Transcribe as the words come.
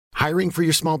Hiring for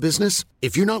your small business?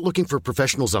 If you're not looking for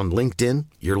professionals on LinkedIn,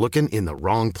 you're looking in the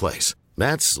wrong place.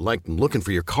 That's like looking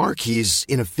for your car keys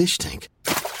in a fish tank.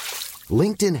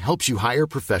 LinkedIn helps you hire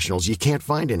professionals you can't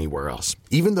find anywhere else,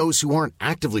 even those who aren't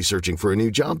actively searching for a new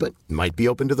job but might be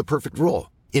open to the perfect role.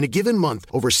 In a given month,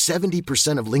 over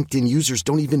 70% of LinkedIn users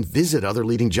don't even visit other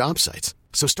leading job sites.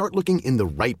 So start looking in the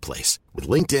right place. With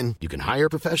LinkedIn, you can hire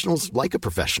professionals like a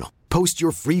professional. Post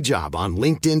your free job on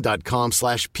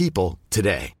linkedin.com/people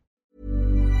today.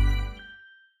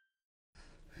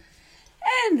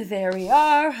 And there we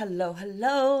are. Hello,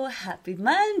 hello. Happy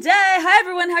Monday. Hi,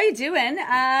 everyone. How you doing?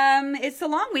 It's the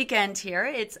long weekend here.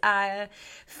 It's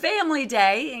Family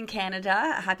Day in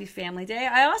Canada. Happy Family Day.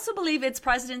 I also believe it's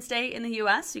President's Day in the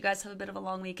U.S. You guys have a bit of a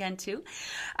long weekend, too.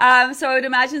 So I would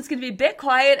imagine it's going to be a bit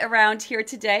quiet around here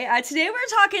today. Today,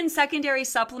 we're talking secondary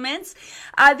supplements.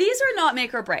 These are not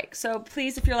make or break. So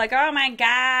please, if you're like, oh, my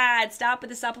God, stop with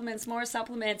the supplements, more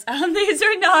supplements. These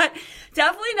are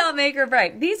definitely not make or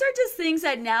break. These are just things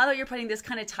that now that you're putting this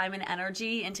kind of time and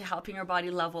energy into helping your body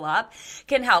level up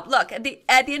can help. Look, at the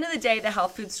end of the day, the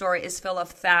health food store is full of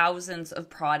thousands of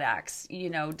products,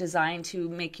 designed to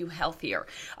make you healthier.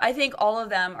 I think all of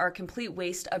them are a complete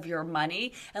waste of your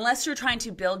money unless you're trying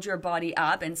to build your body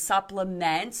up and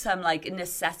supplement some like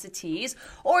necessities,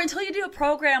 or until you do a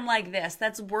program like this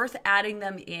that's worth adding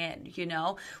them in,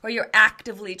 where you're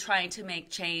actively trying to make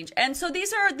change. And so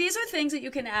these are things that you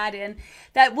can add in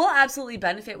that will absolutely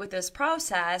benefit with this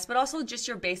process, but also just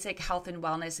your basic health and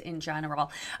wellness in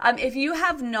general. If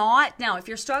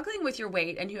you're struggling with your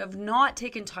weight and you have not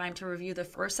taken time to review the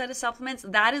first set of supplements,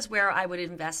 that is where I would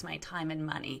invest my time and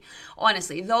money.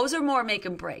 Honestly, those are more make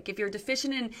and break. If you're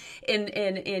deficient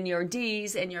in your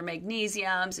D's and your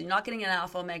magnesiums, and you're not getting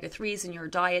enough omega-3s in your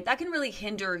diet, that can really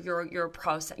hinder your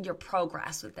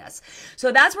progress with this.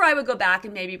 So that's where I would go back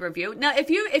and maybe review. Now, if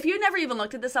you never even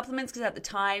looked at the supplements because at the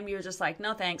time you're just like,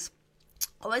 no thanks,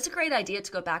 well, it's a great idea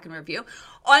to go back and review.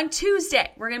 On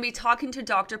Tuesday, we're going to be talking to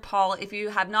Dr. Paul. If you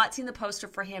have not seen the poster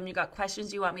for him, you got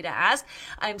questions you want me to ask,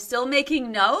 I'm still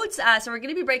making notes. So we're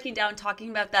going to be breaking down, talking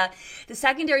about the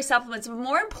secondary supplements. But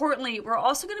more importantly, we're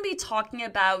also going to be talking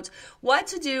about what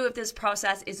to do if this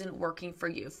process isn't working for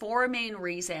you. 4 main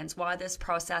reasons why this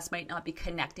process might not be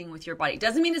connecting with your body.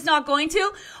 Doesn't mean it's not going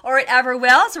to, or it ever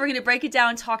will. So we're going to break it down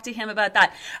and talk to him about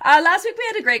that. Last week, we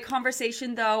had a great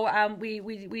conversation, though.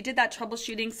 We did that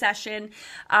troubleshooting session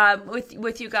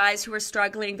with you guys who are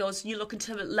struggling, those you looking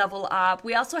to level up.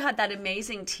 We also had that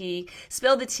amazing tea,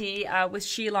 Spill the Tea, with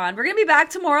Sheila. We're going to be back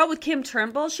tomorrow with Kim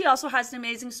Turnbull. She also has an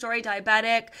amazing story,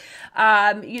 diabetic,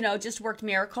 just worked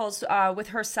miracles with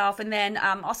herself, and then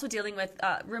also dealing with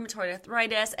rheumatoid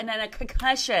arthritis, and then a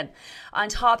concussion on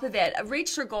top of it.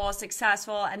 Reached her goal,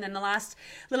 successful, and then the last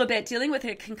little bit dealing with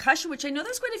a concussion, which I know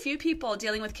there's quite a few people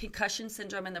dealing with concussion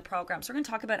syndrome in the program. So we're going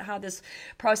to talk about how this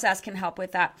process can help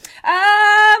with that.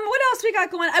 What else we got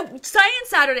going? Science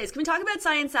Saturdays. Can we talk about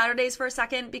Science Saturdays for a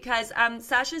second? Because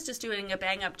Sasha's just doing a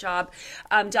bang-up job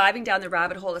diving down the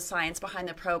rabbit hole of science behind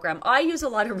the program. I use a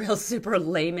lot of real super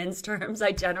layman's terms.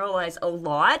 I generalize a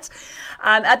lot.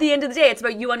 At the end of the day, it's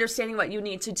about you understanding what you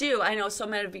need to do. I know so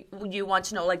many of you want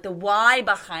to know like the why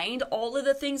behind all of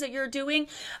the things that you're doing,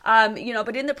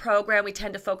 but in the program, we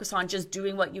tend to focus on just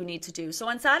doing what you need to do. So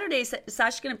on Saturdays,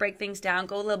 Sasha's going to break things down,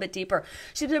 go a little bit deeper.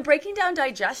 She's been breaking down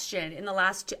digestion in the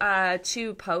last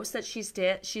 2 posts that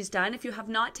she's done. If you have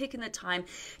not taken the time,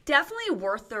 definitely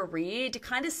worth the read to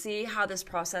kind of see how this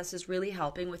process is really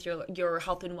helping with your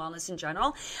health and wellness in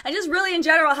general, and just really in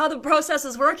general how the process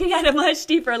is working at a much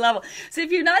deeper level. So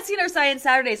if you've not seen our Science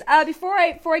Saturdays, before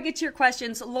I get to your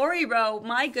questions, Lori Rowe,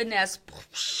 my goodness,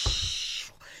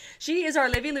 she is our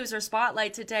Livy Loser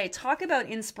Spotlight today. Talk about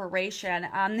inspiration.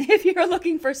 If you're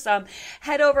looking for some,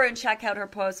 head over and check out her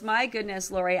post. My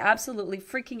goodness, Lori, absolutely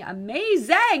freaking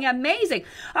amazing. Amazing.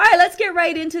 All right, let's get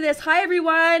right into this. Hi,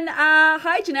 everyone.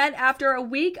 Hi, Jeanette. After a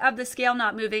week of the scale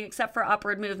not moving except for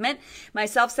upward movement, my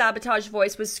self-sabotage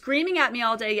voice was screaming at me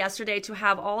all day yesterday to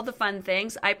have all the fun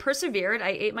things. I persevered. I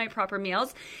ate my proper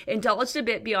meals, indulged a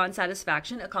bit beyond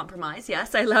satisfaction, a compromise.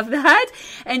 Yes, I love that.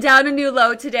 And down a new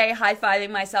low today,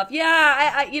 high-fiving myself.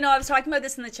 Yeah, I was talking about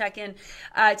this in the check-in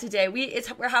today.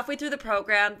 We're halfway through the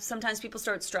program. Sometimes people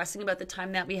start stressing about the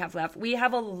time that we have left. We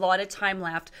have a lot of time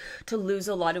left to lose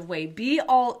a lot of weight. Be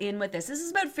all in with this. This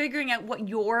is about figuring out what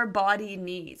your body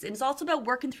needs. And it's also about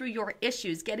working through your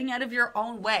issues, getting out of your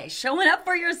own way, showing up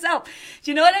for yourself.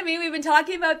 Do you know what I mean? We've been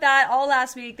talking about that all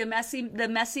last week, the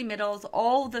messy middles,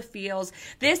 all the feels.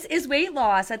 This is weight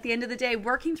loss at the end of the day,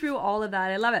 working through all of that.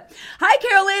 I love it. Hi,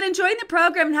 Carolyn. Enjoying the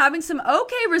program and having some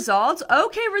okay results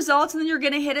results, and then you're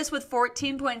going to hit us with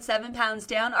 14.7 pounds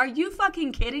down. Are you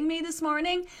fucking kidding me this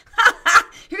morning?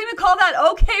 You're going to call that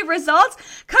okay results?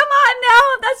 Come on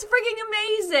now. That's freaking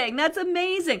amazing. That's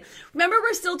amazing. Remember,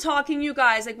 we're still talking, you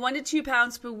guys, like 1 to 2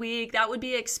 pounds per week. That would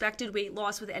be expected weight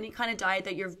loss with any kind of diet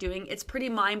that you're doing. It's pretty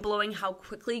mind-blowing how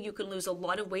quickly you can lose a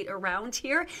lot of weight around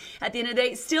here. At the end of the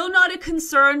day, still not a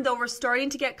concern, though we're starting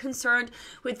to get concerned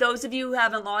with those of you who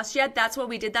haven't lost yet. That's why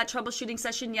we did that troubleshooting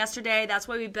session yesterday. That's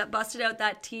why we busted out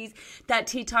that tea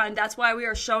time. That's why we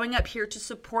are showing up here to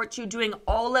support you, doing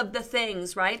all of the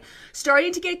things, right?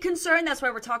 Starting to get concerned. That's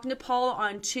why we're talking to Paul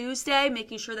on Tuesday,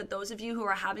 making sure that those of you who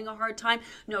are having a hard time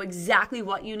know exactly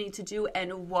what you need to do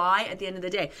and why at the end of the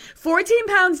day. 14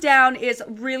 pounds down is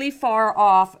really far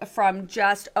off from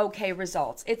just okay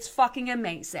results. It's fucking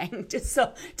amazing. Just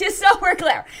so we're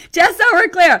clear.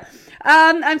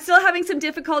 I'm still having some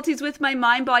difficulties with my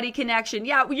mind-body connection.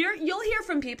 Yeah, you'll hear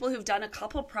from people who've done a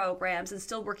couple programs and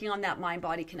still working on that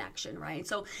mind-body connection, right?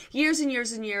 So years and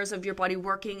years and years of your body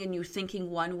working and you thinking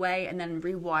one way and then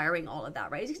rewiring all of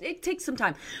that, right? It takes some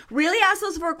time. Really ask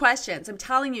those 4 questions. I'm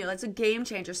telling you, it's a game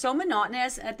changer. So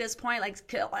monotonous at this point. Like,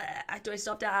 do I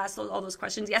still have to ask all those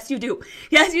questions? Yes, you do.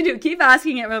 Yes, you do. Keep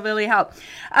asking. It will really help.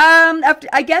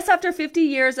 After 50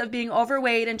 years of being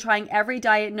overweight and trying every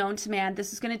diet known to man,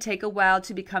 this is going to take a while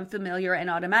to become familiar and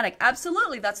automatic.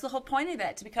 Absolutely. That's the whole point of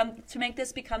it, to make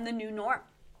this become the new norm.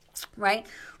 Right?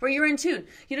 Where you're in tune.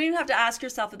 You don't even have to ask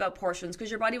yourself about portions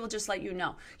because your body will just let you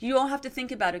know. You don't have to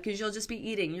think about it because you'll just be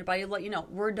eating. Your body will let you know.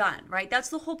 We're done, right? That's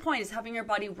the whole point, is having your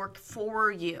body work for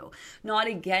you, not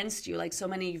against you, like so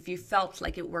many of you felt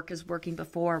like is working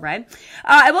before, right?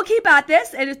 I will keep at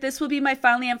this, and this will be my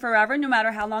finally and forever, no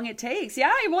matter how long it takes.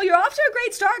 Yeah, well, you're off to a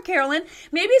great start, Carolyn.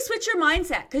 Maybe switch your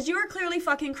mindset because you are clearly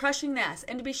fucking crushing this,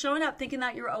 and to be showing up thinking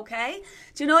that you're okay,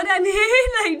 do you know what I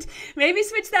mean? Like, maybe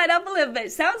switch that up a little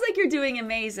bit. Sounds like you're doing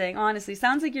amazing, honestly.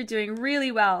 Sounds like you're doing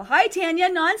really well. Hi, Tanya.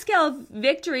 Non-scale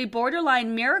victory,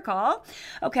 borderline miracle.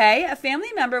 Okay, a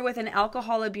family member with an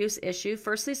alcohol abuse issue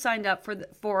firstly signed up for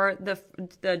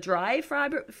the dry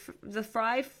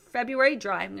February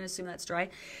dry. I'm going to assume that's dry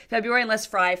February, unless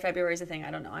February is a thing.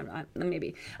 I don't know.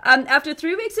 Maybe. After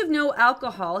 3 weeks of no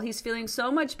alcohol, he's feeling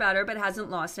so much better, but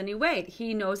hasn't lost any weight.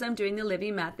 He knows I'm doing the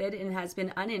Livy method and has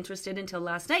been uninterested until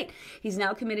last night. He's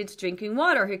now committed to drinking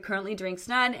water. He currently drinks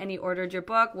none, and he ordered your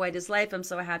book, White is Life. I'm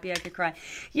so happy I could cry.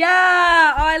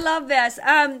 Yeah, I love this.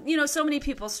 So many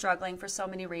people struggling for so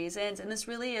many reasons, and this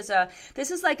really is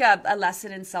like a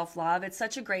lesson in self-love. It's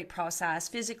such a great process,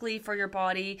 physically for your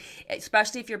body,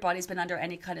 especially if your body's been under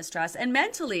any kind of stress, and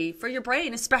mentally for your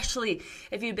brain, especially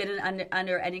if you've been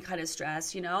under any kind of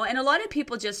stress, and a lot of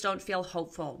people just don't feel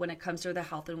hopeful when it comes to their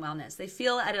health and wellness. They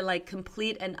feel at a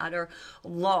complete and utter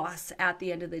loss at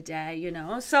the end of the day,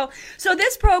 so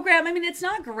this program, it's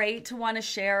not great to want to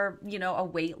share a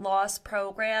weight loss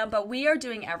program, but we are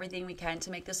doing everything we can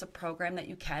to make this a program that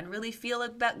you can really feel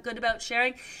good about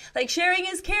sharing. Like, sharing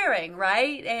is caring,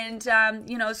 right? And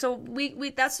so we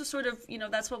that's the sort of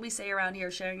that's what we say around here.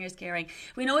 Sharing is caring.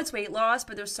 We know it's weight loss,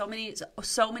 but there's so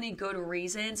many good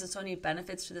reasons and so many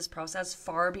benefits to this process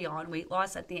far beyond weight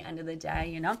loss at the end of the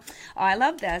day, I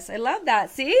love this. I love that.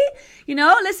 See?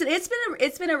 Listen,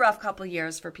 it's been a rough couple of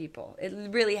years for people. It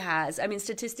really has.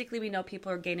 Statistically, we know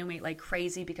people are gaining weight like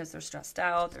crazy because they're stressed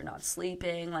out, they're not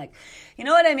sleeping, you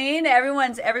know what I mean?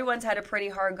 Everyone's had a pretty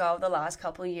hard go the last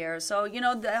couple of years. So,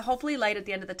 hopefully light at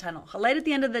the end of the tunnel. Light at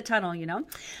the end of the tunnel,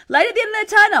 Light at the end of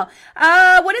the tunnel.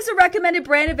 What is a recommended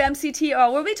brand of MCT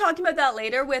oil? We'll be talking about that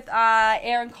later with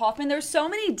Aaron Kaufman. There's so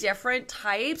many different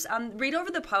types. Read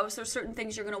over the post. There's certain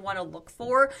things you're going to want to look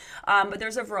for, but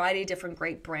there's a variety of different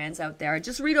great brands out there.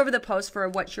 Just read over the post for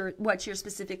what you're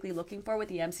specifically looking for with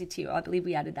the MCT oil. I believe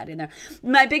we added that in there.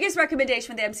 My biggest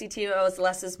recommendation with the MCT oil is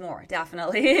less is more.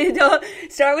 Definitely. Don't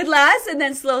start with less and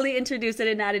then slowly introduce it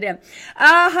and add it in.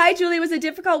 Hi, Julie. It was a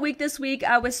difficult week this week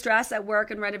with stress at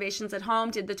work and renovations at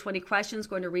home. Did the 20 questions,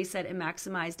 going to reset and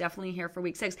maximize. Definitely here for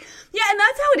week 6. Yeah, and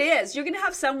that's how it is. You're going to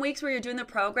have some weeks where you're doing the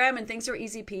program and things are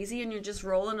easy peasy and you're just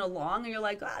rolling along and you're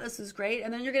like, oh, this is great.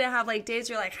 And then you're going to have days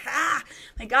where you're like,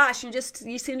 my gosh,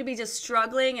 you seem to be just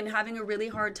struggling and having a really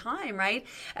hard time, right?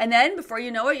 And then before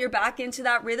you know it, you're back into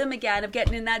that rhythm again of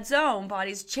getting in that zone.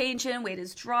 Body's changing, weight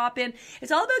is dropping.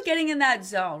 It's all about getting in that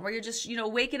zone where you're just,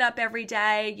 waking up every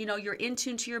day, you're in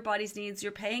tune to your body's needs,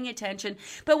 you're paying attention.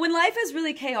 But when life is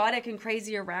really chaotic and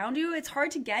crazy around you, it's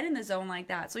hard to get in the zone like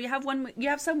that. So you have you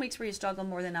have some weeks where you struggle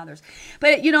more than others.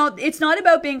 But, it's not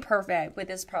about being perfect with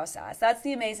this process. That's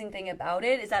the amazing thing about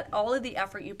it, is that all of the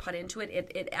effort you put into it,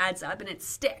 it adds up and it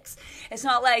sticks. It's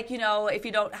not like, if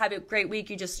you don't have a great week,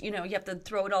 you just, you have to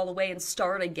throw it all away and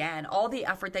start again. All the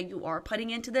effort that you are putting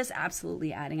into this,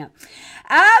 absolutely adding up.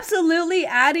 Absolutely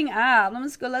adding up.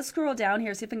 Let's scroll down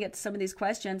here, see if I can get to some of these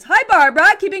questions. Hi,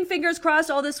 Barbara. Keeping fingers crossed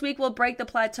all this week will break the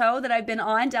plateau that I've been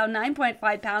on, down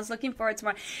 9.5 pounds. Looking forward to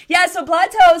more. Yeah, so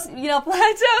plateaus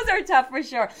are tough for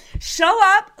sure. Show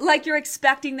up like you're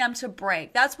expecting them to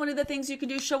break. That's one of the things you can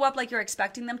do. Show up like you're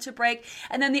expecting them to break.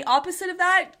 And then the opposite of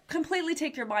that, completely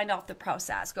take your mind off the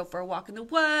process. Go for a walk in the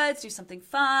woods, do something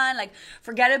fun, like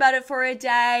forget about it for a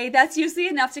day. That's usually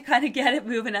enough to kind of get it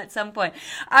moving at some point.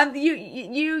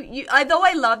 Though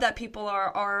I love that people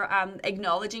are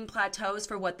acknowledging plateaus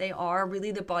for what they are,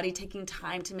 really the body taking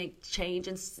time to make change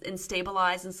and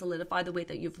stabilize and solidify the weight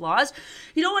that you've lost.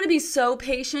 You don't want to be so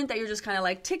patient that you're just kind of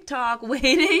like TikTok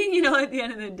waiting, at the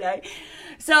end of the day.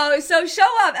 So show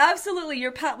up. Absolutely.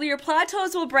 Your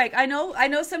plateaus will break. I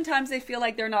know sometimes they feel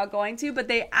like they're not going to, but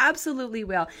they absolutely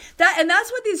will.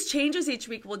 That's what these changes each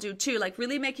week will do too. Like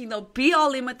really making be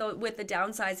all in with the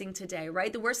downsizing today,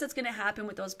 right? The worst that's going to happen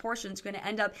with those portions, you're going to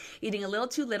end up eating a little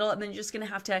too little, and then you're just going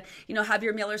to have to, have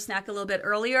your meal or snack a little bit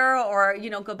earlier, or,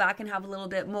 go back and have a little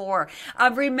bit more.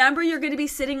 Remember, you're going to be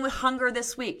sitting with hunger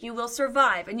this week. You will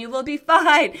survive and you will be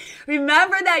fine.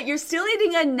 Remember that you're still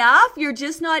eating enough. You're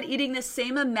just not eating the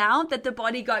same amount that the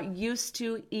body got used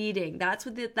to eating. That's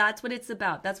what it's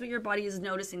about. That's what your body is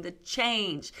noticing, the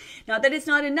change. Not that it's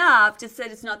not enough, just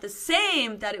that it's not the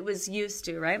same that it was used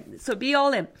to, right? So be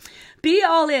all in. Be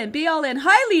all in. Be all in.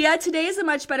 Hi, Leah. Today is a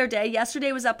much better day.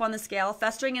 Yesterday was up on the scale,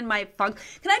 festering in my funk.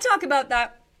 Can I talk about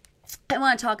that? I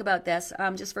want to talk about this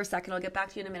just for a second. I'll get back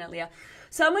to you in a minute, Leah.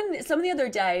 Someone the other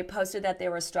day posted that they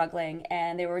were struggling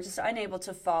and they were just unable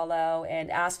to follow and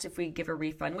asked if we give a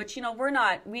refund, which,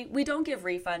 we don't give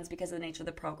refunds because of the nature of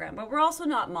the program, but we're also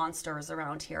not monsters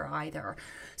around here either.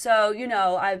 So,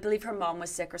 I believe her mom was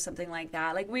sick or something like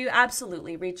that. Like we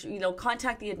absolutely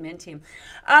contact the admin team.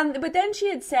 But then she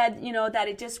had said,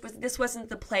 that this wasn't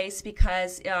the place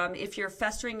because if you're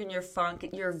festering in your funk,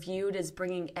 you're viewed as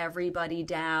bringing everybody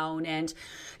down. And,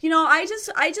 I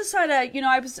just sort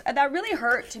of, that really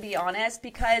hurt, to be honest,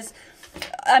 because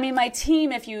my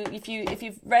team, if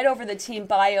you've read over the team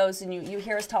bios and you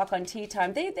hear us talk on Tea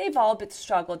Time, they've all been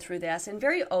struggled through this and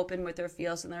very open with their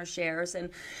feels and their shares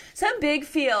and some big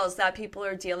feels that people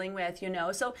are dealing with,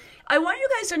 So I want you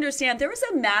guys to understand there is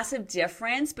a massive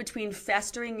difference between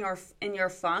festering in your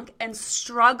funk and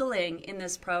struggling in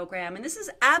this program. And this is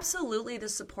absolutely the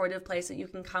supportive place that you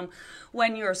can come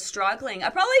when you're struggling.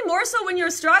 Probably more so when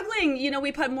you're struggling.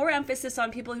 We put more emphasis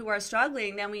on people who are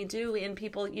struggling than we do in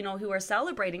people, who are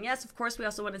celebrating. Yes, of course, we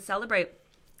also want to celebrate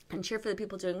and cheer for the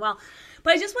people doing well.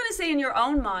 But I just want to say in your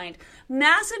own mind,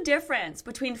 massive difference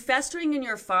between festering in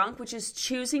your funk, which is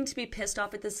choosing to be pissed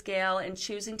off at the scale and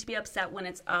choosing to be upset when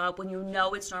it's up, when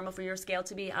it's normal for your scale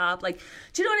to be up. Like,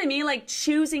 do you know what I mean? Like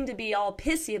choosing to be all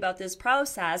pissy about this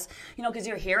process, because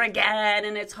you're here again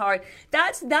and it's hard.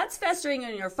 That's festering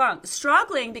in your funk.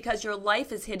 Struggling because your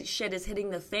life is hitting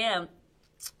the fan.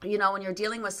 When you're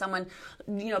dealing with someone,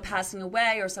 passing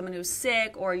away or someone who's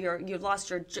sick or you've lost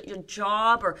your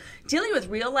job or dealing with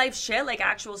real life shit, like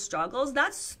actual struggles,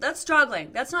 that's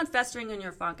struggling. That's not festering in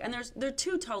your funk. And they're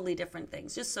two totally different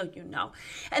things, just so you know.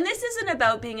 And this isn't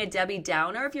about being a Debbie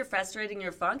Downer if you're festering in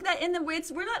your funk.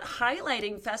 We're not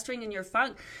highlighting festering in your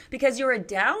funk because you're a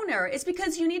downer. It's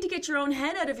because you need to get your own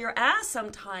head out of your ass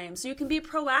sometimes so you can be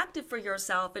proactive for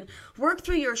yourself and work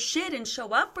through your shit and show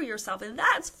up for yourself. And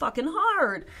that's fucking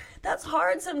hard. That's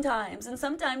hard sometimes. And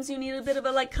sometimes you need a bit of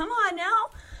a come on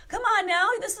now,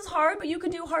 this is hard, but you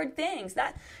can do hard things.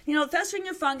 That, festering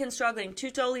your funk and struggling, two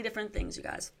totally different things, you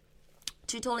guys.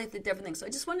 Two totally different things. So I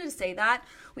just wanted to say that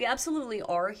we absolutely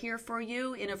are here for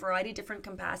you in a variety of different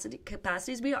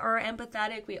capacities. We are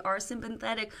empathetic. We are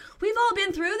sympathetic. We've all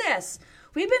been through this.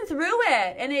 We've been through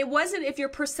it. And it wasn't, if your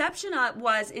perception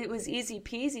was it was easy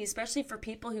peasy, especially for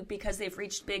people because they've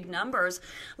reached big numbers.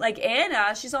 Like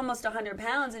Anna, she's almost 100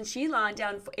 pounds and Sheila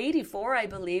down 84, I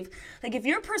believe. Like if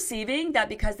you're perceiving that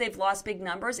because they've lost big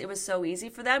numbers, it was so easy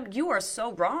for them, you are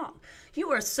so wrong. You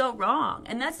are so wrong.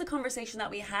 And that's the conversation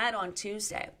that we had on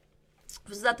Tuesday.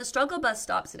 was that the struggle bus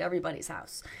stops at everybody's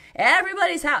house.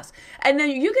 Everybody's house. And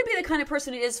then you could be the kind of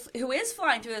person who is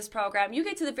flying through this program. You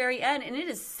get to the very end and it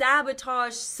is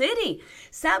sabotage city.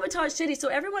 Sabotage city. So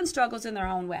everyone struggles in their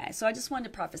own way. So I just wanted to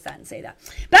preface that and say that.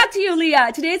 Back to you,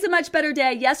 Leah. Today's a much better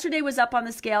day. Yesterday was up on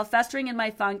the scale, festering in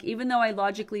my funk, even though I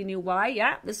logically knew why.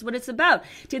 Yeah, this is what it's about.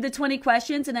 Did the 20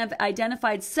 questions and I've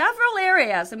identified several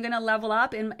areas I'm going to level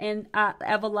up in,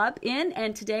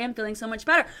 and today I'm feeling so much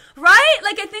better. Right?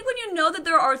 Like, I think when you know that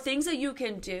there are things that you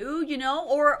can do, you know,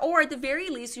 or at the very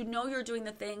least, you know you're doing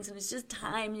the things and it's just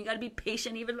time. You got to be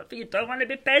patient even if you don't want to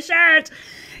be patient,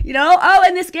 you know. Oh,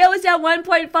 and the scale was down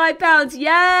 1.5 pounds.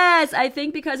 Yes, I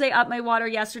think because I upped my water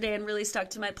yesterday and really stuck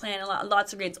to my plan,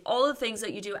 lots of greens, all the things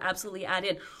that you do absolutely add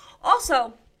in.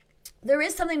 Also, there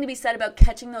is something to be said about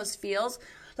catching those feels.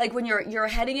 Like when you're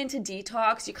heading into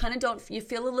detox, you kind of you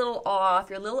feel a little off,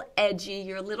 you're a little edgy,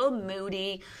 you're a little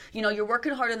moody, you know, you're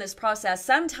working hard on this process.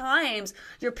 Sometimes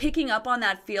you're picking up on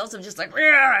that feels of just like,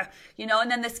 you know, and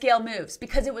then the scale moves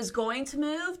because it was going to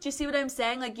move. Do you see what I'm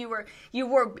saying? Like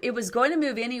it was going to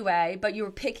move anyway, but you were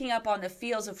picking up on the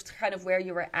feels of kind of where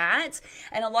you were at.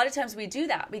 And a lot of times we do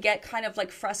that. We get kind of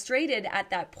like frustrated at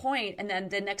that point, and then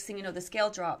the next thing you know, the scale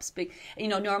drops. But, you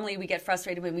know, normally we get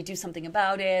frustrated when we do something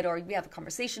about it or we have a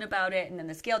conversation about it and then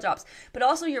the scale drops. But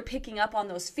also you're picking up on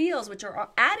those feels which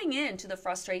are adding into the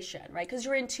frustration, right? Because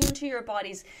you're in tune to your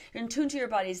body's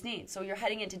needs. So you're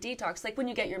heading into detox. Like when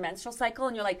you get your menstrual cycle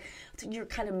and you're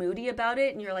kind of moody about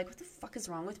it and you're like, what the fuck is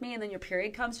wrong with me? And then your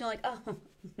period comes and you're like, oh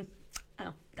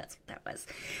oh, that's what that was.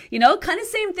 You know, kind of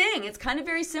same thing. It's kind of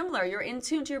very similar. You're in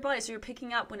tune to your body, so you're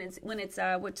picking up when it's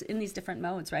what's in these different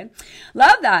modes, right?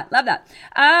 Love that.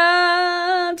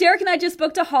 Derek and I just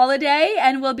booked a holiday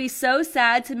and will be so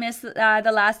sad to miss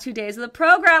the last 2 days of the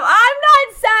program. I'm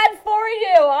not sad for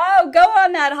you. Oh, go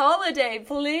on that holiday,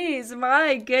 please.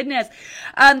 My goodness.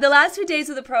 The last 2 days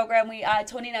of the program,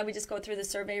 Tony and I, we just go through the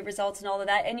survey results and all of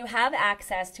that, and you have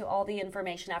access to all the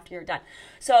information after you're done.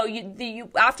 So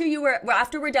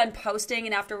after we're done posting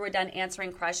and after we're done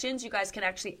answering questions, you guys can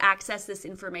actually access this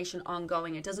information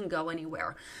ongoing. It doesn't go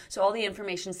anywhere. So all the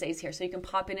information stays here. So you can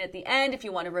pop in at the end if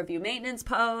you want to review maintenance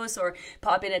posts, or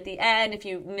pop in at the end if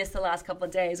you missed the last couple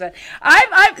of days. But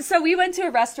so we went to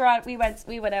a restaurant.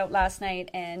 We went out last night,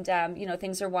 and you know,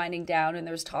 things are winding down, and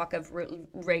there's talk of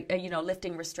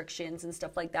lifting restrictions and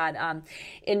stuff like that.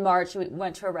 In March, we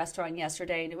went to a restaurant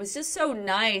yesterday, and it was just so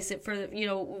nice. It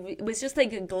was just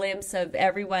like a glimpse of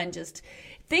everyone just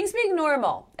things being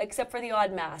normal, except for the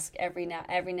odd mask every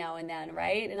now and then,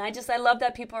 right? And I love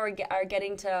that people are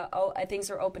getting to,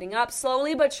 things are opening up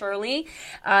slowly but surely.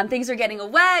 Things are getting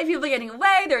away. People are getting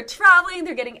away. They're traveling.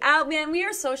 They're getting out. Man, we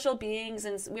are social beings,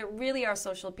 and we really are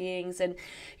social beings. And,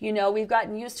 you know, we've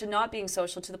gotten used to not being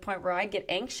social to the point where I get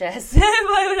anxious when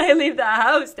I leave the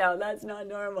house now. That's not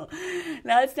normal.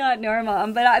 That's not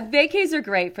normal. But vacays are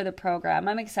great for the program.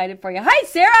 I'm excited for you. Hi,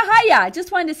 Sarah. Hiya.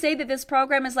 Just wanted to say that this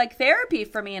program is like therapy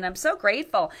for me, and I'm so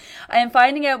grateful. I am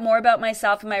finding out more about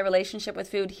myself and my relationship with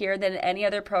food here than any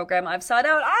other program I've sought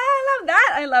out.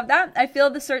 I love that. I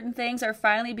feel that certain things are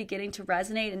finally beginning to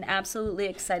resonate, and absolutely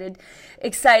excited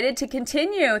to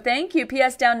continue. Thank you.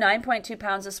 P.S. down 9.2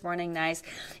 pounds this morning. Nice.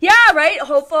 Yeah, right?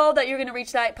 Hopeful that you're going to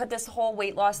reach that, put this whole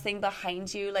weight loss thing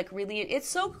behind you. Like, really, it's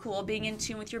so cool being in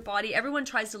tune with your body. Everyone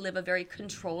tries to live a very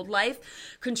controlled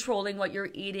life, controlling what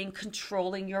you're eating,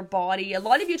 controlling your body. A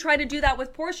lot of you try to do that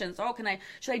with portions. Oh,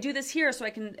 should I do this here so I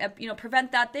can,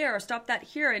 prevent that there or stop that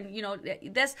here? And,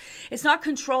 it's not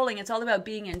controlling. It's all about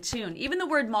being in tune. Even the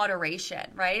word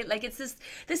moderation, right? Like, this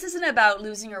isn't about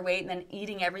losing your weight and then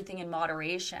eating everything in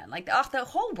moderation. Like, the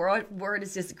whole word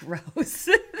is just gross.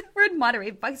 The word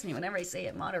moderate bugs me whenever I say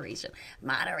it. Moderation.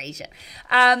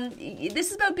 This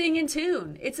is about being in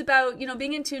tune. It's about,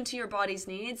 being in tune to your body's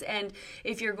needs. And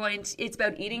if you're it's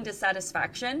about eating to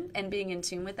satisfaction and being in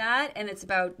tune with that. And it's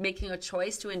about making a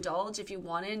choice to indulge if you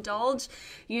want to indulge.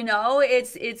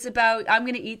 It's about, I'm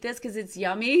going to eat this because it's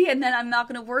yummy, and then I'm not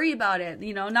going to worry about it.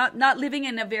 Not living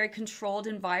in a very controlled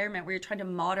environment where you're trying to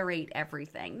moderate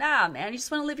everything. Nah, man, you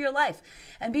just want to live your life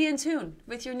and be in tune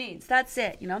with your needs. That's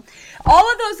it.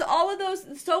 All of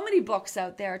those, so many books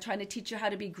out there trying to teach you how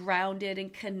to be grounded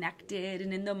and connected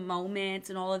and in the moment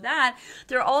and all of that.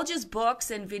 They're all just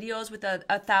books and videos with a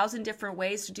 1,000 different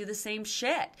ways to do the same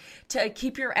shit, to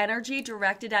keep your energy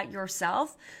directed at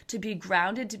yourself, to be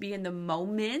grounded, to be in the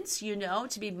moment,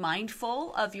 to be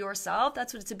mindful of yourself.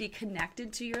 That's what it's to be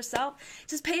connected to yourself.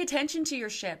 Just pay attention to your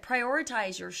shit,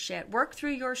 prioritize your shit, work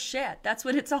through your shit. That's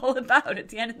what it's all about at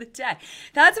the end of the day.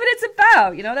 That's what it's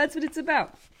about. That's what it's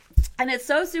about. And it's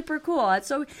so super cool. It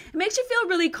makes you feel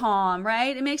really calm,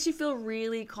 right? It makes you feel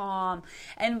really calm.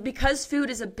 And because food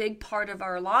is a big part of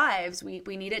our lives, we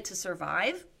need it to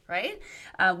survive. Right?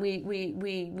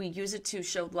 We use it to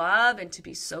show love and to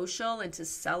be social and to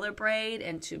celebrate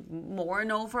and to mourn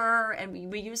over.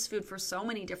 And we use food for so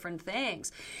many different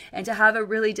things. And to have a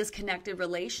really disconnected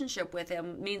relationship with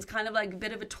him means kind of like a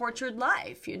bit of a tortured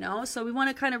life, you know? So we want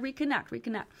to kind of reconnect.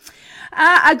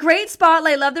 A great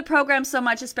spotlight. Love the program so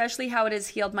much, especially how it has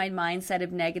healed my mindset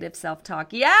of negative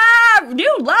self-talk. Yeah,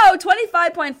 new low,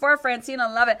 25.4, Francine.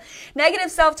 I love it. Negative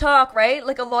self-talk, right?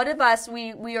 Like a lot of us,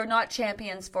 we are not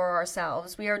champions for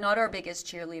ourselves. We are not our biggest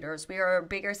cheerleaders. We are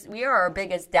our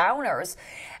biggest downers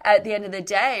at the end of the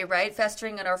day, right?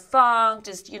 Festering in our funk,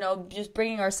 just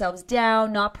bringing ourselves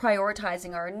down, not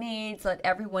prioritizing our needs, let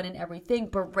everyone and everything,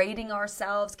 berating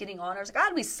ourselves, getting on ourselves.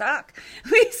 God, we suck.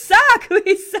 We suck.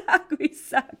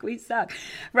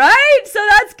 Right? So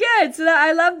that's good. So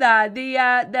I love that.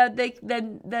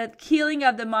 The healing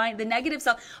of the mind, the negative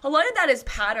self, a lot of that is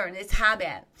pattern, it's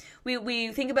habit.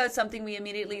 We think about something, we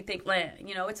immediately think,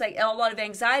 it's like a lot of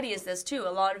anxiety is this too. A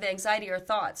lot of anxiety are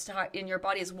thoughts in your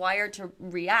body is wired to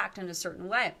react in a certain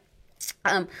way.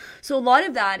 So a lot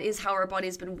of that is how our body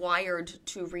has been wired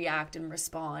to react and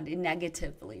respond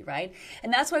negatively, right?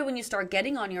 And that's why when you start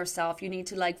getting on yourself, you need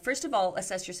to first of all,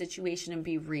 assess your situation and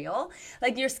be real.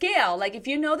 Like your scale, if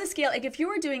you know the scale, if you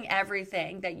are doing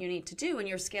everything that you need to do and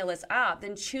your scale is up,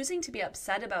 then choosing to be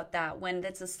upset about that when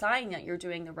that's a sign that you're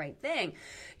doing the right thing,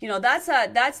 that's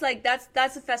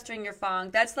a festering your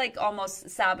funk. That's like almost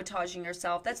sabotaging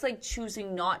yourself. That's like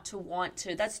choosing not to want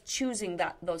to. That's choosing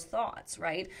those thoughts,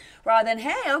 right? Rather than,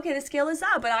 hey, okay, the scale is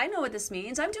up, but I know what this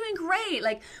means. I'm doing great.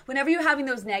 Like whenever you're having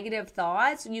those negative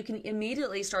thoughts, you can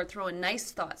immediately start throwing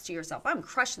nice thoughts to yourself. I'm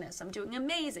crushing this. I'm doing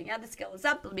amazing. Yeah, the scale is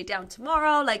up. It'll be down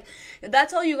tomorrow. Like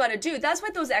that's all you got to do. That's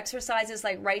what those exercises,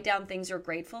 like write down things you're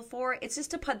grateful for. It's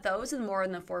just to put those more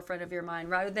in the forefront of your mind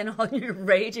rather than all your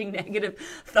raging negative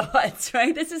thoughts,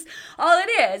 right? This is all it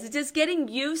is. It's just getting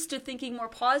used to thinking more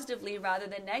positively rather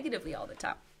than negatively all the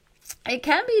time. It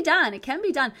can be done.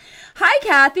 Hi,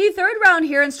 Kathy. Third round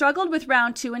here and struggled with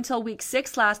round 2 until week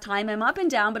 6 last time. I'm up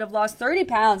and down, but I've lost 30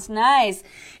 pounds. Nice.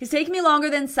 It's taken me longer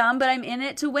than some, but I'm in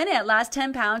it to win it. Last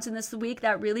 10 pounds in this week.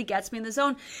 That really gets me in the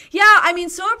zone. Yeah,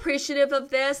 so appreciative of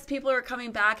this. People are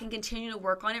coming back and continue to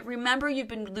work on it. Remember, you've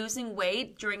been losing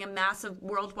weight during a massive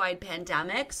worldwide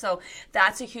pandemic. So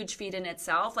that's a huge feat in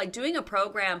itself. Like doing a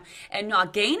program and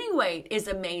not gaining weight is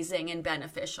amazing and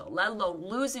beneficial, let alone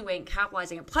losing weight and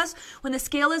capitalizing it. Plus, when the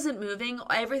scale isn't moving,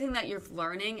 everything that you're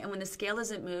learning, and when the scale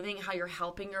isn't moving, how you're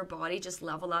helping your body just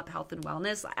level up health and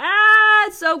wellness.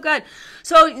 It's so good.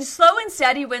 So slow and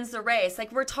steady wins the race.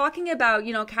 Like we're talking about,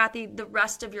 Kathy, the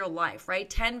rest of your life, right?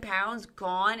 10 pounds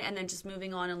gone and then just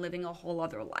moving on and living a whole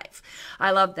other life.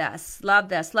 I love this.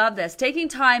 Taking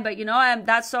time, but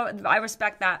I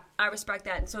respect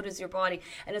that. And so does your body.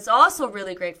 And it's also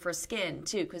really great for skin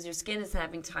too, because your skin is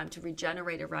having time to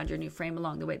regenerate around your new frame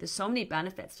along the way. There's so many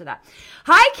benefits to that.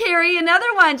 Hi, Carrie. Another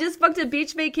one. Just booked a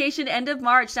beach vacation end of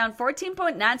March. Down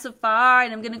 14.9 so far.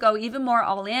 And I'm going to go even more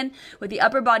all in with the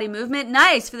upper body movement.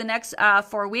 Nice for the next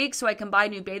 4 weeks so I can buy a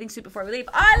new bathing suit before we leave.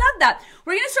 I love that.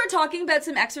 We're going to start talking about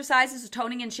some exercises,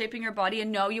 toning and shaping your body.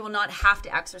 And no, you will not have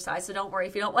to exercise. So don't worry.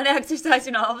 If you don't want to exercise,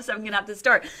 you're not all of a sudden going to have to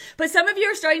start. But some of you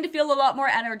are starting to feel a lot more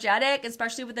energetic,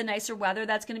 especially with the nicer weather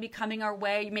that's going to be coming our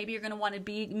way. Maybe you're going to want to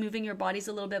be moving your bodies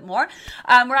a little bit more.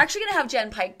 We're actually going to have Jen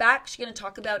Pike back. She's going to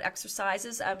talk about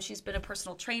exercises. She's been a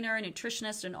personal trainer, a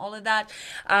nutritionist, and all of that.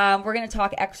 We're going to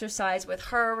talk exercise with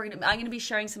her. I'm going to be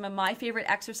sharing some of my favorite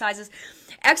exercises.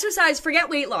 Exercise, forget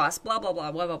weight loss, blah, blah,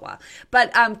 blah, blah, blah, blah.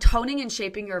 But toning and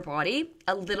shaping your body,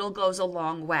 a little goes a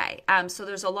long way. So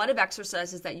there's a lot of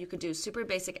exercises that you could do, super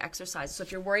basic exercises. So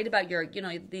if you're worried about your,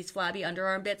 these flabby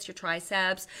underarm bits, your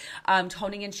triceps,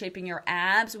 toning and shaping your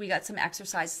abs, we got some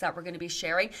exercises that we're going to be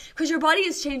sharing because your body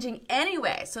is changing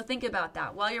anyway. So think about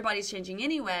that. While your body's changing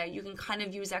anyway, you can kind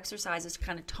of use exercises to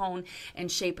kind of tone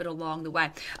and shape it along the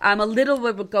way. A little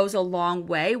bit goes a long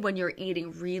way when you're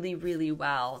eating really, really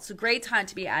well. It's a great time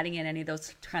to be adding in any of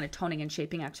those kind of toning and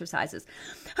shaping exercises.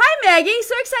 Hi, Maggie.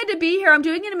 So excited to be here. I'm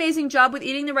doing an amazing job with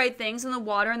eating the right things and the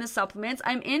water and the supplements.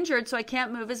 I'm injured, so I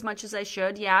can't move as much as I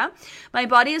should. Yeah. My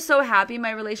body is so happy.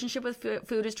 My relationship with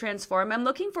food is transformed. I'm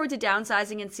looking forward to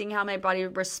downsizing and seeing how my body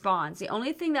responds. The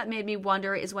only thing that made me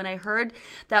wonder is when I heard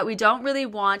that we don't really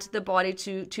want the body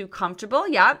too comfortable.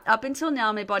 Yeah. Up until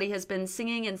now, my body has been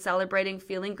singing and celebrating,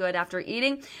 feeling good after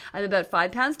eating. I'm about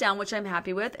 5 pounds down, which I'm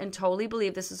happy with, and totally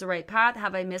believe this is the right path.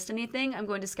 Have I missed anything? I'm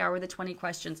going to scour the 20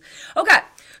 questions. Okay.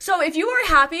 So know, if you are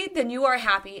happy, then you are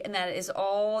happy, and that is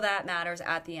all that matters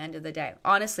at the end of the day.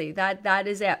 Honestly, that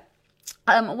is it.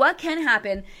 What can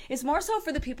happen is more so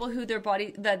for the people who their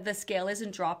body, the scale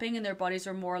isn't dropping and their bodies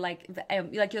are more like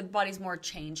your body's more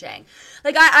changing.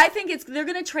 Like I think they're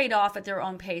going to trade off at their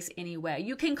own pace anyway.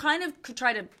 You can kind of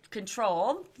try to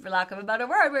control, for lack of a better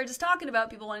word, we were just talking about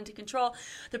people wanting to control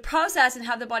the process and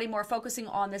have the body more focusing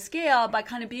on the scale by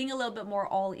kind of being a little bit more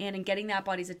all in and getting that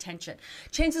body's attention.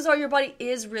 Chances are your body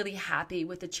is really happy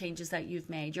with the changes that you've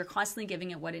made. You're constantly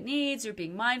giving it what it needs. You're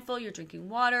being mindful. You're drinking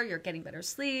water. You're getting better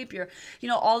sleep. You're,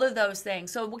 all of those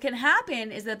things. So what can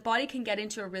happen is the body can get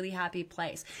into a really happy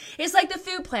place. It's like the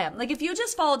food plan. Like if you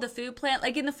just followed the food plan,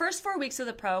 like in the first 4 weeks of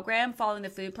the program, following the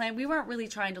food plan, we weren't really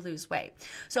trying to lose weight.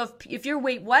 So if your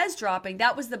weight was dropping,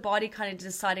 that was the body kind of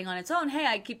deciding on its own, hey,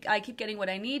 I keep getting what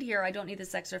I need here. I don't need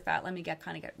this extra fat. Let me get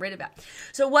rid of it.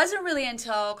 So it wasn't really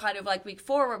until kind of like week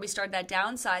 4 where we started that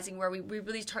downsizing, where we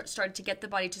really started to get the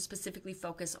body to specifically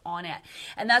focus on it.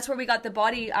 And that's where we got the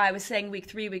body. I was saying week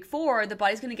 3, week 4, the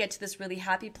body's going to get to this really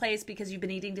happy place because you've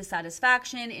been eating to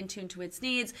satisfaction, in tune to its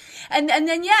needs. And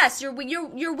then yes,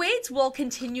 your weights will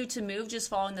continue to move just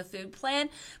following the food plan,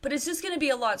 but it's just going to be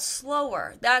a lot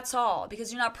slower. That's all,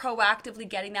 because you're not proactively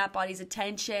getting that body's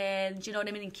attention. Do you know what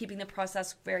I mean? And keeping the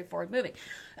process very forward moving.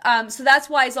 So that's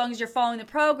why, as long as you're following the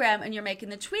program and you're making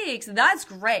the tweaks, that's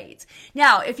great.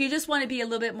 Now, if you just want to be a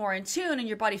little bit more in tune and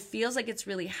your body feels like it's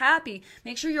really happy,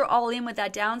 make sure you're all in with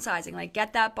that downsizing. Like,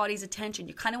 get that body's attention.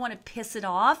 You kind of want to piss it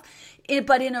off,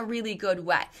 but in a really good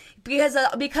way. Because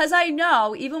I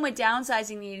know, even with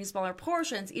downsizing and eating smaller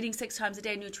portions, eating 6 times a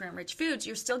day nutrient-rich foods,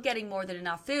 you're still getting more than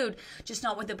enough food, just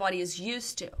not what the body is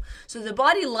used to. So the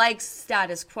body likes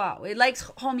status quo. It likes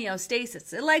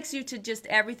homeostasis. It likes you to just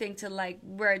everything to like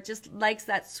where it just likes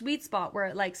that sweet spot where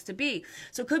it likes to be.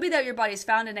 So it could be that your body's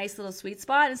found a nice little sweet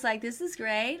spot. And it's like, this is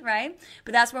great, right?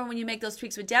 But that's when you make those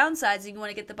tweaks with downsizing, you want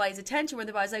to get the body's attention where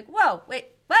the body's like, whoa, wait,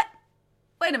 what?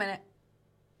 Wait a minute.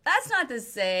 That's not the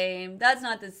same. That's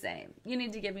not the same. You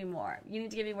need to give me more. You need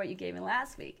to give me what you gave me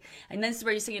last week. And this is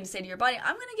where you're going to say to your body,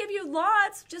 I'm going to give you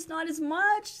lots, just not as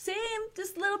much. Same,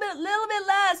 just a little bit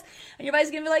less. And your body's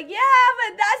going to be like, yeah,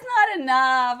 but that's not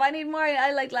enough. I need more.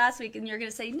 I like last week. And you're going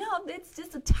to say, no, it's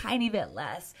just a tiny bit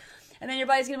less. And then your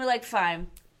body's going to be like, fine.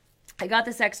 I got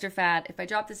this extra fat. If I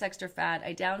drop this extra fat,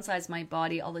 I downsize my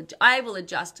body. I will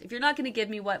adjust. If you're not going to give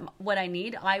me what I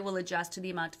need, I will adjust to the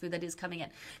amount of food that is coming in.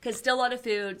 Because still a lot of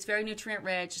food. It's very nutrient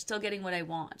rich. Still getting what I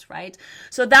want, right?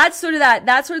 So that's sort of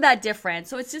that difference.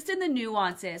 So it's just in the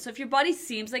nuances. So if your body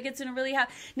seems like it's in a really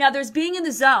now there's being in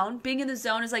the zone. Being in the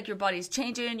zone is like your body's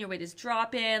changing, your weight is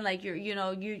dropping, like your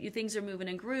things are moving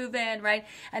and grooving, right?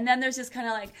 And then there's just kind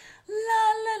of like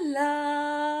la la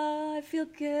la. I feel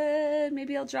good.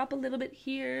 Maybe I'll drop a little bit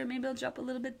here, maybe I'll drop a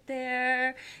little bit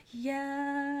there.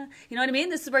 Yeah, you know what I mean?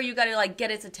 This is where you got to like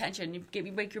get its attention.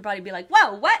 You make your body be like,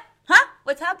 whoa, what? Huh?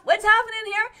 What's happening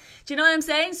here? Do you know what I'm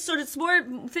saying? Sort of more.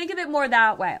 Think of it more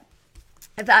that way.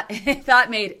 If that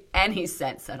made any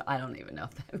sense at all. I don't even know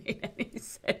if that made any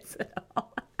sense at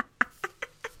all.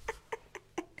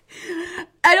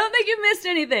 I don't think you missed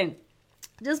anything.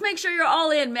 Just make sure you're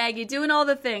all in, Maggie, doing all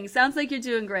the things. Sounds like you're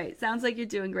doing great.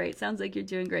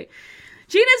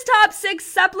 Gina's top 6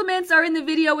 supplements are in the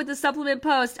video with the supplement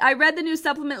post. I read the new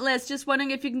supplement list. Just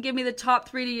wondering if you can give me the top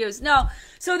 3 to use. No,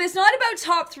 so it's not about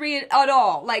top 3 at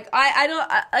all. Like I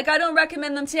don't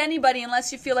recommend them to anybody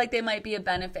unless you feel like they might be a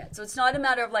benefit. So it's not a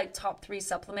matter of like top 3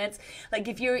 supplements. Like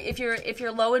if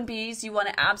you're low in B's, you want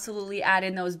to absolutely add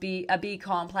in those a B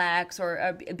complex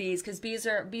or B's, because B's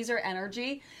are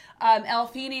energy.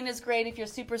 L-theanine is great if you're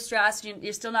super stressed,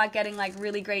 you're still not getting like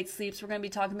really great sleep. So we're going to be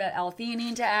talking about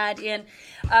L-theanine to add in.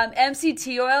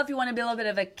 MCT oil if you want to be a little bit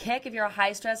of a kick. If you're a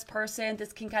high stress person,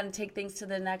 this can kind of take things to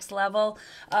the next level.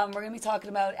 We're going to be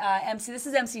talking about this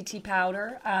is MCT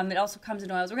powder. It also comes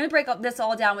in oils. We're going to break this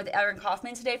all down with Erin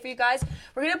Kaufman today for you guys.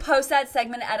 We're going to post that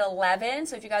segment at 11.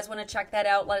 So if you guys want to check that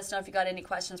out, let us know if you got any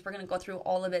questions. We're going to go through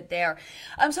all of it there.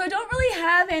 So I don't really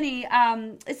have any.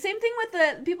 Same thing with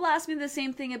the people ask me the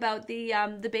same thing about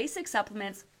the basic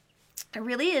supplements. It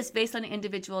really is based on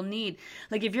individual need.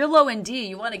 Like if you're low in D,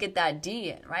 you want to get that D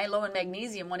in, right? Low in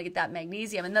magnesium, want to get that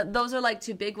magnesium. And those are like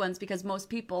 2 big ones because most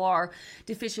people are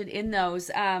deficient in those.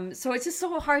 So it's just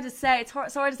so hard to say. It's so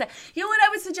hard to say. You know what I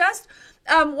would suggest?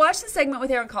 Watch the segment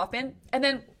with Erin Kaufman and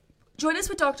then join us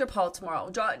with Dr. Paul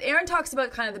tomorrow. Aaron talks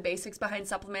about kind of the basics behind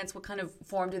supplements, what kind of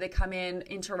form do they come in,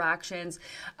 interactions,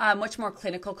 much more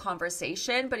clinical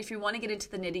conversation. But if you want to get into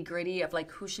the nitty gritty of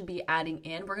like who should be adding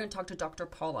in, we're going to talk to Dr.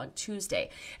 Paul on Tuesday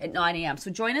at 9 a.m.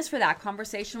 So join us for that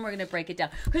conversation. We're going to break it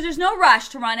down because there's no rush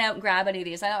to run out and grab any of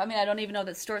these. I don't even know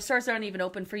that stores aren't even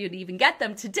open for you to even get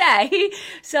them today.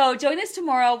 So join us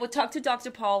tomorrow. We'll talk to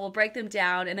Dr. Paul. We'll break them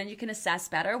down, and then you can assess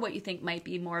better what you think might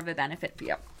be more of a benefit for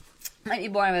you.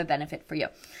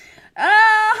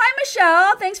 Hi,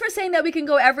 Michelle. Thanks for saying that we can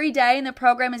go every day and the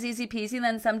program is easy peasy. And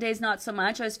then some days not so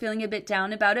much. I was feeling a bit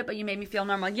down about it, but you made me feel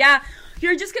normal. Yeah,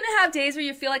 you're just going to have days where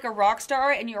you feel like a rock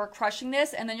star and you're crushing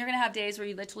this. And then you're going to have days where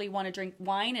you literally want to drink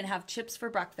wine and have chips for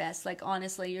breakfast. Like,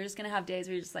 honestly, you're just going to have days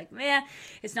where you're just like, man,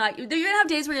 it's not. You're going to have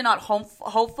days where you're not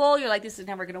hopeful. You're like, this is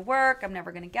never going to work. I'm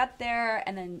never going to get there.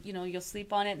 And then, you'll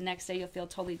sleep on it. The next day you'll feel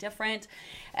totally different.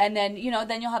 And then,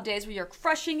 then you'll have days where you're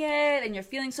crushing it and you're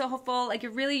feeling so hopeful. Like,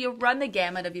 you'll run the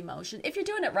gamut of emotions. If you're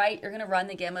doing it right, you're going to run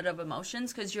the gamut of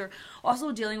emotions because you're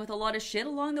also dealing with a lot of shit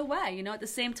along the way, at the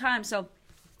same time. So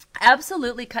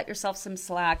absolutely cut yourself some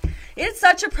slack. It's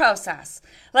such a process.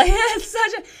 Like, it's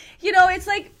such a,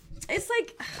 it's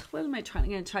like, what am I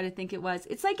going to try to think it was?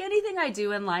 It's like anything I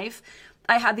do in life.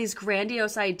 I have these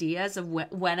grandiose ideas of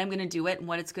when I'm going to do it and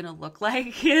what it's going to look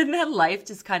like. And then life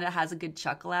just kind of has a good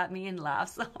chuckle at me and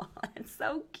laughs. Oh, it's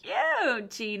so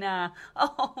cute, Gina.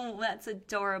 Oh, that's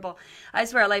adorable. I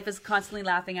swear life is constantly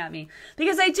laughing at me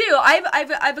because I do.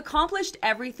 I've accomplished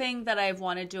everything that I've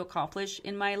wanted to accomplish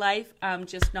in my life.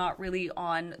 Just not really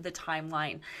on the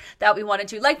timeline that we wanted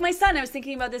to. Like my son, I was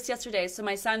thinking about this yesterday. So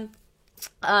my son,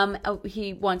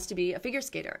 he wants to be a figure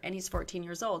skater and he's 14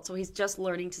 years old. So he's just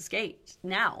learning to skate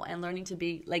now and learning to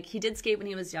be like, he did skate when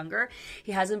he was younger.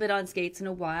 He hasn't been on skates in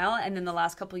a while. And then the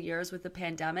last couple of years with the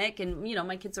pandemic and,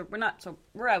 my kids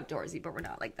we're outdoorsy, but we're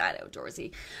not like that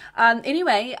outdoorsy.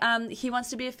 Anyway, he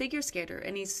wants to be a figure skater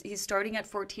and he's starting at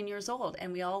 14 years old.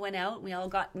 And we all went out, we all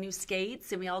got new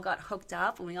skates and we all got hooked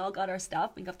up and we all got our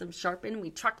stuff. We got them sharpened.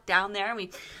 We trucked down there and we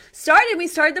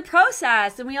started the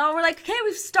process and we all were like, okay,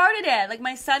 we've started it. Like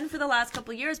my son for the last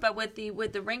couple of years, but with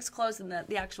the rinks closed and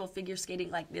the actual figure skating,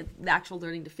 like the actual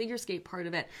learning to figure skate part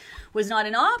of it was not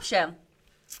an option.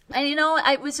 And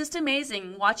it was just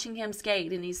amazing watching him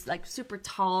skate and he's like super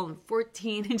tall and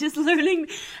 14 and just learning.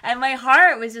 And my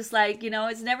heart was just like,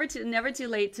 it's never too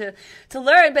late to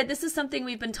learn. But this is something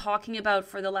we've been talking about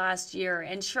for the last year.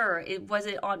 And sure, was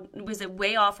it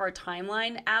way off our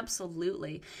timeline?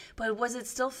 Absolutely. But was it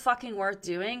still fucking worth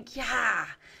doing?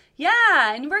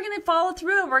 Yeah, and we're going to follow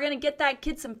through and we're going to get that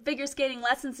kid some figure skating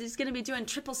lessons. He's going to be doing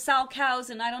triple sow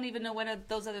cows and I don't even know what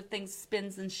those other things,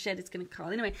 spins and shit it's going to call.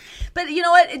 Anyway, but you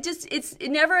know what?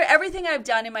 Everything I've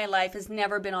done in my life has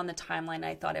never been on the timeline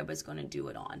I thought I was going to do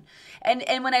it on.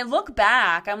 And when I look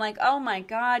back, I'm like, oh my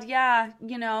God, yeah,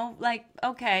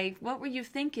 okay, what were you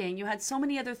thinking? You had so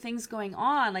many other things going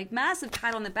on, like massive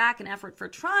pat on the back and effort for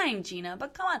trying, Gina,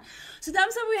 but come on. So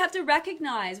that's what we have to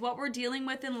recognize what we're dealing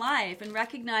with in life and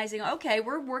recognize okay,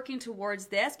 we're working towards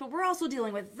this, but we're also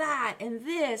dealing with that and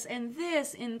this and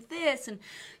this and this. And,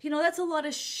 that's a lot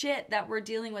of shit that we're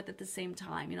dealing with at the same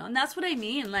time, and that's what I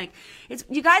mean. Like,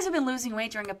 you guys have been losing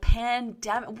weight during a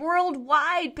pandemic,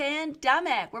 worldwide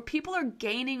pandemic, where people are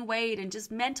gaining weight and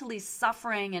just mentally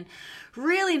suffering and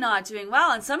really not doing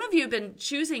well. And some of you have been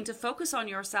choosing to focus on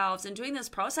yourselves and doing this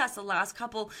process the last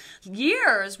couple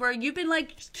years where you've been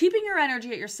like keeping your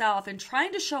energy at yourself and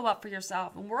trying to show up for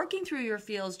yourself and working through your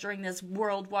feels during this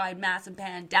worldwide massive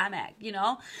pandemic,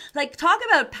 like talk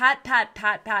about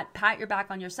pat your back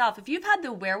on yourself. If you've had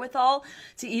the wherewithal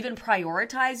to even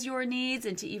prioritize your needs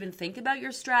and to even think about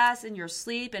your stress and your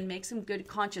sleep and make some good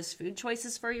conscious food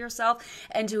choices for yourself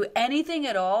and do anything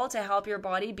at all to help your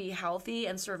body be healthy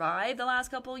and survive the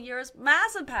last couple of years,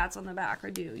 massive pats on the back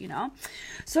are due,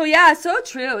 So yeah, so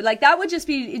true. Like that would just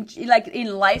be like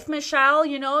in life, Michelle,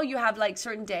 you have like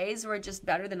certain days where it's just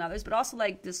better than others, but also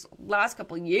like this last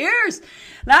couple of years,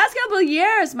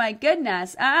 my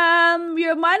goodness.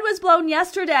 Your mind was blown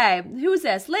yesterday. Who's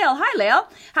this? Lael. Hi, Lael.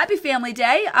 Happy Family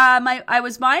Day. I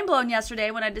was mind blown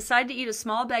yesterday when I decided to eat a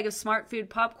small bag of Smart Food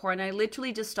popcorn. I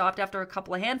literally just stopped after a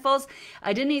couple of handfuls.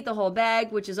 I didn't eat the whole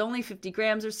bag, which is only 50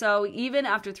 grams or so. Even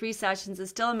after 3 sessions, it's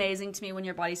still amazing to me when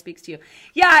your body speaks to you.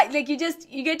 Yeah, like you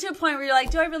get to a point where you're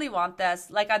like, do I really want this?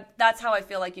 Like that's how I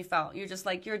feel like you felt. You're just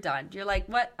like, you're done. You're like,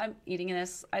 what? I'm eating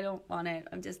this. I don't want it.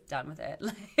 I'm just done with it.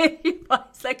 Your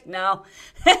body's like, no,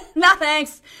 no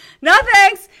thanks, no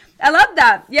thanks. I love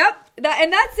that. Yep.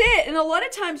 And that's it. And a lot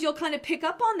of times you'll kind of pick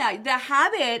up on that. The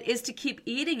habit is to keep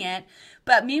eating it.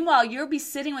 But meanwhile, you'll be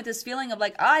sitting with this feeling of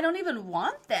like, oh, I don't even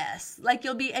want this. Like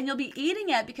you'll be eating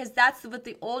it because that's what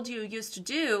the old you used to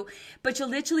do. But you'll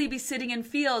literally be sitting in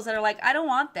feels that are like, I don't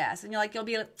want this. And you'll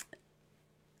be like,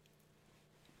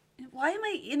 why am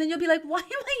I, and then you'll be like, why am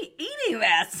I eating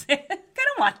this? I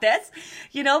don't want this,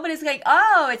 but it's like,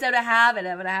 oh, it's out of habit.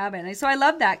 And so I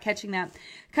love that, catching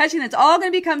that's all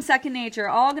going to become second nature,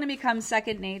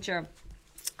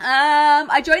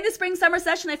 I joined the spring summer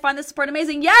session. I find the support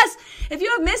amazing. Yes, if you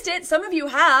have missed it, some of you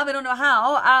have, I don't know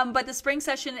how, but the spring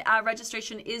session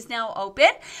registration is now open.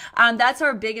 That's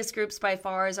our biggest groups by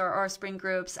far, is our spring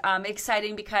groups.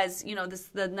 Exciting because,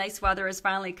 the nice weather is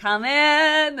finally coming.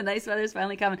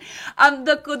 I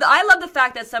love the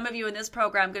fact that some of you in this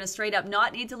program are going to straight up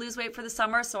not need to lose weight for the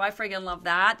summer, so I friggin' love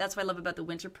that. That's what I love about the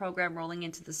winter program rolling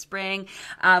into the spring.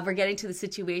 We're getting to the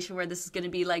situation where this is going to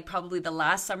be like probably the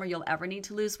last summer you'll ever need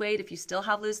to lose weight, if you still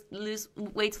have lose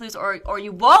weight to lose, or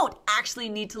you won't actually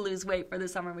need to lose weight for the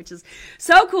summer, which is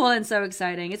so cool and so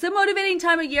exciting. It's a motivating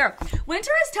time of year.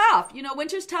 Winter is tough.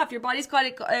 Winter's tough. Your body's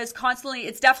is constantly,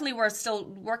 it's definitely, we're still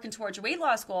working towards your weight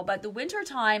loss goal, but the winter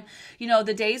time,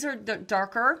 the days are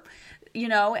darker,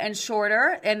 and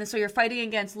shorter. And so you're fighting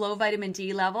against low vitamin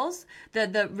D levels,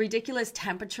 the ridiculous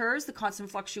temperatures, the constant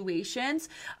fluctuations.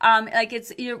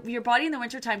 It's your body in the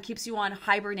wintertime keeps you on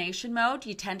hibernation mode.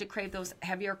 You tend to crave those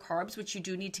heavier carbs, which you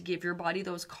do need to give your body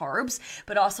those carbs,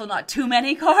 but also not too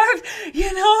many carbs.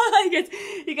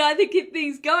 You got to keep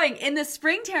things going. In the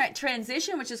spring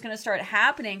transition, which is going to start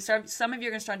happening, some of you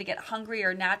are going to start to get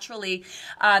hungrier naturally.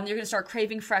 You're going to start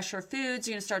craving fresher foods.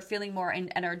 You're going to start feeling more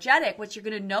energetic. What you're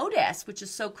going to notice, which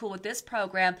is so cool with this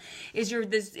program, is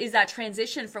that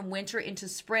transition from winter into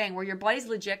spring, where your body's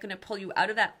legit going to pull you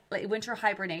out of that winter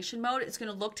hibernation mode. It's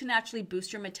going to look to naturally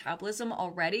boost your metabolism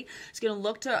already. It's going to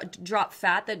look to drop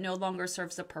fat that no longer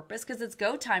serves a purpose, because it's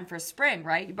go time for spring,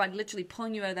 right? Your body literally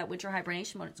pulling you out of that winter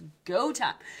hibernation mode. It's go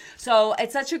time. So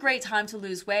it's such a great time to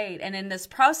lose weight. And in this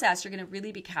process, you're going to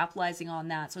really be capitalizing on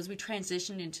that. So as we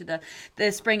transition into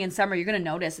the spring and summer, you're going to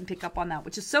notice and pick up on that,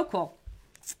 which is so cool.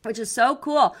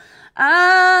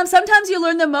 Sometimes you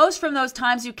learn the most from those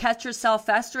times you catch yourself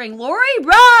festering. Lori,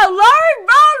 bro.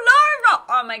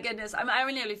 Oh my goodness.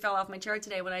 I nearly fell off my chair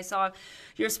today when I saw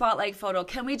your spotlight photo.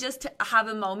 Can we just have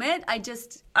a moment?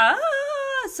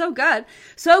 So good.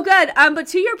 But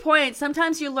to your point,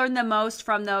 sometimes you learn the most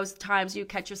from those times you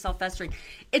catch yourself festering.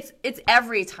 It's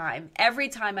every time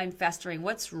I'm festering.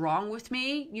 What's wrong with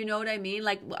me? You know what I mean?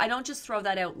 Like, I don't just throw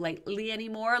that out lightly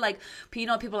anymore. Like,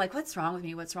 people are like, what's wrong with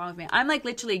me? I'm like,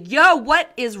 literally, yo,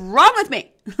 what is wrong with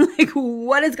me? Like,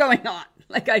 what is going on?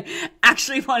 Like, I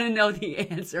actually want to know the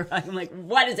answer. I'm like,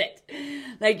 what is it?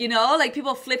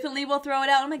 People flippantly will throw it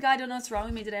out. Oh my God, I don't know what's wrong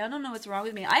with me today. I don't know what's wrong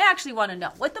with me. I actually want to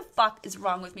know, what the fuck is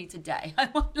wrong with me today? I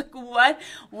want, what?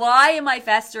 Why am I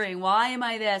festering? Why am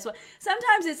I this?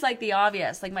 Sometimes it's like the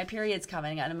obvious, like my period's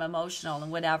coming and I'm emotional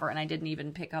and whatever, and I didn't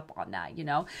even pick up on that,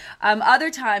 Other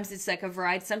times it's like a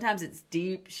variety. Sometimes it's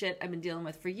deep shit I've been dealing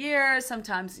with for years.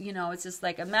 Sometimes, it's just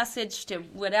like a message to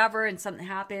whatever, and something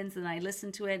happens and I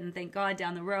listen to it and thank God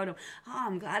down the road,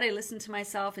 I'm glad I listened to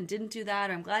myself and didn't do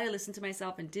that, or I'm glad I listened to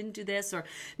myself and didn't do this, or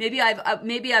maybe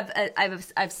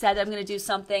I've said I'm going to do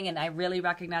something and I really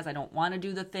recognize I don't want to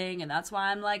do the thing, and that's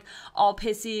why I'm like all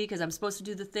pissy, because I'm supposed to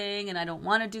do the thing and I don't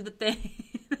want to do the thing.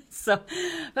 But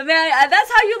man,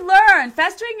 that's how you learn.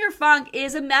 Festering your funk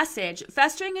is a message.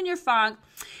 Festering in your funk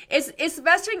is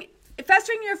festering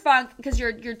in your funk because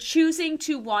you're choosing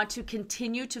to want to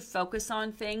continue to focus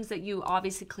on things that you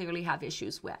obviously clearly have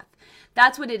issues with.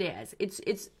 That's what it is.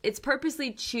 It's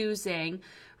purposely choosing,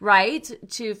 right,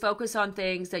 to focus on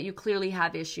things that you clearly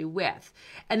have issue with.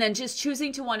 And then just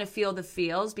choosing to want to feel the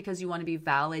feels because you want to be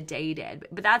validated.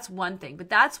 But that's one thing. But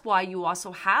that's why you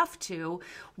also have to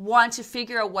want to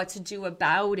figure out what to do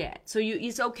about it. So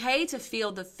it's okay to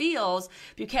feel the feels,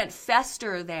 but you can't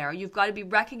fester there. You've got to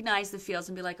recognize the feels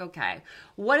and be like, okay,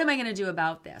 what am I going to do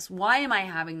about this? Why am I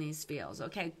having these feels?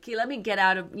 Okay, let me get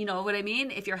out of, you know what I mean?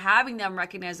 If you're having them,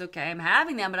 recognize, okay, I'm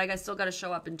having them, but I still got to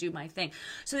show up and do my thing.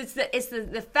 So it's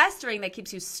the festering that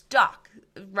keeps you stuck,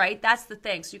 right? That's the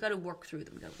thing. So you got to work through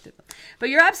them. But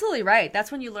you're absolutely right.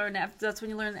 That's when you learn. That's when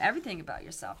you learn everything about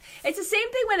yourself. It's the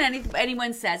same thing when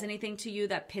anyone says anything to you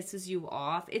that pisses you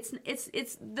off. It's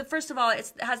first of all,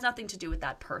 it has nothing to do with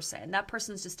that person. That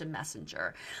person's just a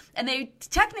messenger, and they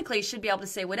technically should be able to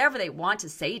say whatever they want to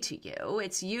say to you.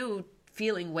 It's you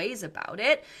feeling ways about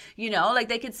it. Like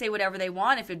they could say whatever they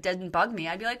want. If it didn't bug me,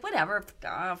 I'd be like, whatever,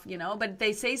 but if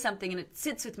they say something and it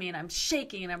sits with me and I'm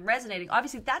shaking and I'm resonating,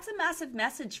 obviously that's a massive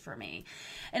message for me.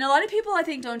 And a lot of people, I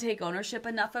think, don't take ownership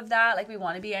enough of that. Like we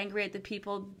want to be angry at the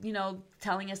people,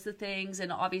 telling us the things,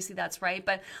 and obviously that's right.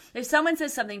 But if someone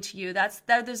says something to you,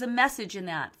 there's a message in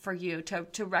that for you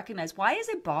to recognize, why is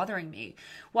it bothering me?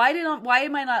 Why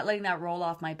am I not letting that roll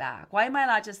off my back? Why am I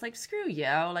not just like, screw you,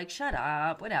 like shut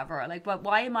up, whatever? Like, but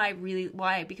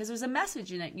why? Because there's a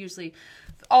message in it usually.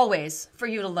 Always for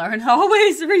you to learn.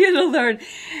 Always for you to learn.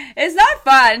 It's not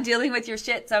fun dealing with your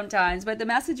shit sometimes, but the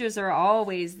messages are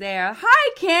always there.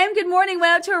 Hi, Kim. Good morning.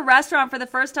 Went out to a restaurant for the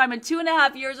first time in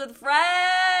 2.5 years with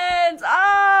friends.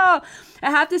 Oh,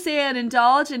 I have to say I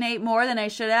indulged and ate more than I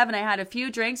should have, and I had a few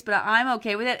drinks, but I'm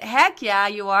okay with it. Heck yeah,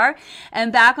 you are.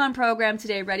 And back on program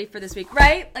today, ready for this week,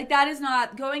 right? Like that is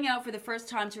not going out for the first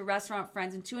time to a restaurant,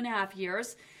 friends, in 2.5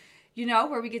 years.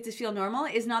 Where we get to feel normal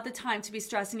is not the time to be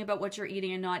stressing about what you're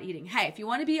eating and not eating. Hey, if you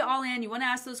want to be all in, you want to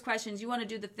ask those questions, you want to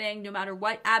do the thing, no matter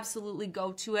what, absolutely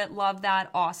go to it. Love that.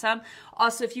 Awesome.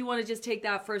 Also, if you want to just take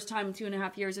that first time in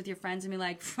 2.5 years with your friends and be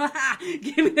like,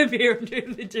 give me the beer and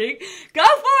do the drink, go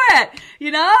for it.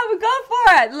 Go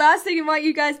for it. Last thing you want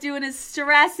you guys doing is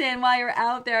stressing while you're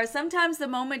out there. Sometimes the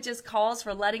moment just calls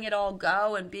for letting it all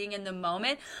go and being in the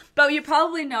moment. But you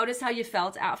probably notice how you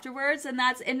felt afterwards, and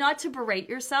not to berate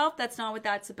yourself. That's not what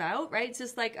that's about, right? It's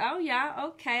just like, oh yeah,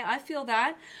 okay, I feel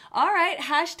that. All right,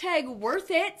 hashtag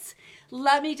worth it.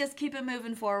 Let me just keep it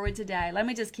moving forward today.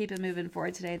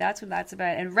 That's what that's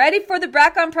about. And ready for the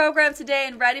Brack on program today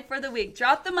and ready for the week.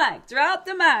 Drop the mic, drop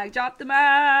the mic, drop the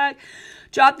mic,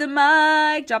 drop the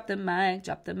mic, drop the mic,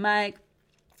 drop the mic.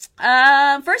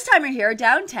 First timer here,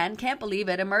 down 10, can't believe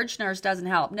it. Emerge nurse doesn't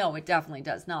help. No, it definitely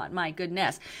does not. My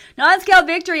goodness. Non-scale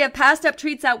victory. I've passed up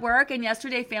treats at work, and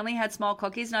yesterday family had small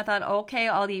cookies, and I thought, okay,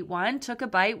 I'll eat one. Took a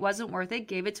bite, wasn't worth it,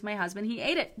 gave it to my husband, he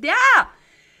ate it. Yeah!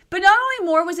 But not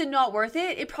only more was it not worth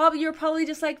it, you're probably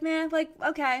just like, man, like,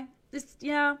 okay, this,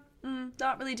 yeah.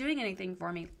 Not really doing anything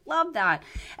for me. Love that.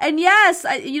 And yes,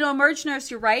 Emerge nurse,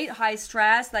 you're right. High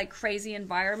stress, like crazy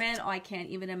environment. I can't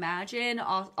even imagine.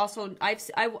 Also,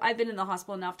 I've been in the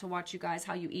hospital enough to watch you guys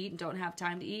how you eat and don't have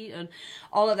time to eat and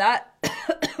all of that.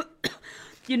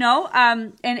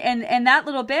 And that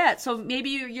little bit. So maybe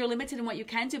you're limited in what you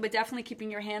can do, but definitely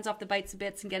keeping your hands off the bites and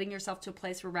bits and getting yourself to a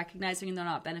place where recognizing they're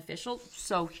not beneficial,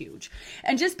 so huge.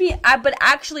 And but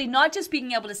actually not just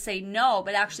being able to say no,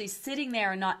 but actually sitting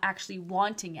there and not actually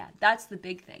wanting it. That's the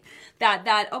big thing.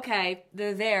 That okay,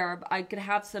 they're there. I could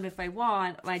have some if I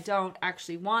want. I don't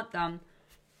actually want them.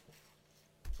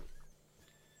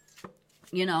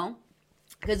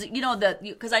 Because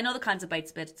because I know the kinds of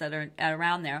bites bits that are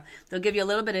around there. They'll give you a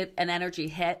little bit of an energy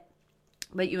hit,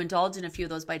 but you indulge in a few of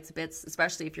those bites bits,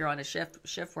 especially if you're on a shift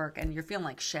work and you're feeling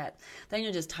like shit. Then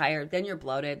you're just tired. Then you're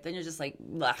bloated. Then you're just like,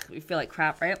 ugh, you feel like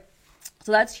crap, right?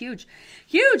 So that's huge.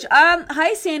 Huge.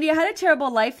 Hi, Sandy. I had a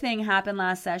terrible life thing happen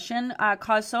last session.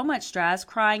 Caused so much stress,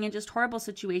 crying, and just horrible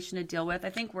situation to deal with.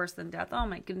 I think worse than death. Oh,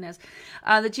 my goodness.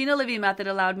 The Gina Living method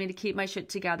allowed me to keep my shit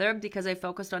together because I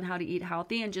focused on how to eat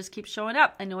healthy and just keep showing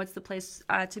up. I know it's the place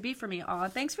to be for me.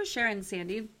 Thanks for sharing,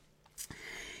 Sandy.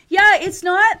 Yeah, it's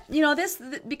not,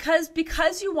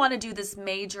 because you want to do this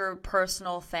major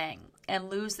personal thing and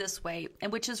lose this weight,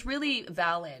 and which is really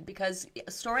valid because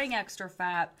storing extra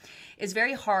fat is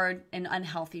very hard and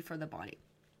unhealthy for the body.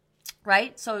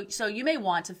 Right? So you may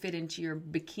want to fit into your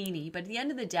bikini, but at the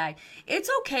end of the day, it's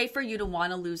okay for you to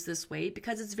want to lose this weight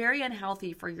because it's very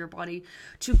unhealthy for your body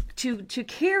to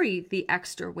carry the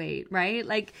extra weight, right?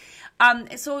 Like,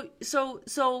 so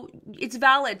it's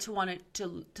valid to want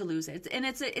to lose it. And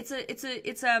it's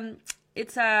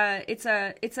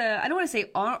I don't want to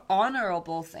say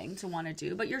honorable thing to want to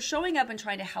do, but you're showing up and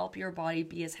trying to help your body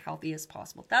be as healthy as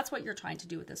possible. That's what you're trying to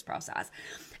do with this process.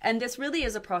 And this really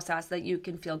is a process that you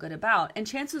can feel good about. And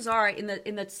chances are in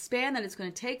the span that it's going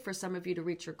to take for some of you to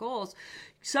reach your goals,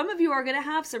 some of you are going to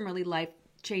have some really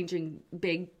life-changing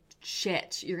big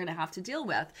shit you're going to have to deal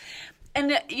with.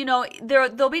 And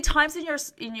there'll be times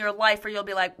in your life where you'll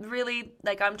be like, really,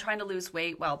 like I'm trying to lose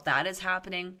weight. Well, that is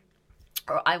happening.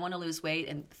 Or I want to lose weight,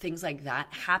 and things like that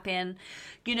happen,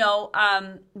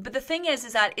 but the thing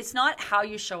is that it's not how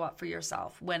you show up for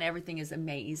yourself when everything is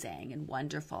amazing and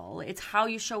wonderful. It's how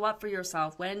you show up for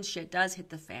yourself when shit does hit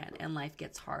the fan and life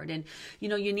gets hard. And,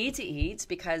 you need to eat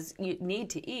because you need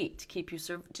to eat to keep you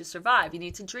to survive. You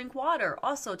need to drink water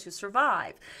also to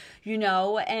survive,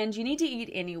 and you need to eat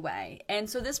anyway. And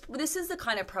so this is the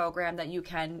kind of program that you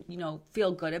can,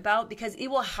 feel good about because it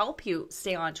will help you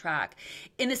stay on track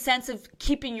in the sense of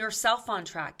keeping yourself on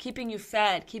track, keeping you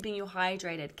fed, keeping you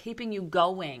hydrated, keeping you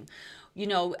going,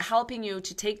 helping you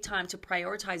to take time to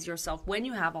prioritize yourself when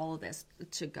you have all of this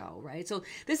to go, right? So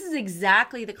this is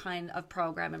exactly the kind of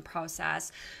program and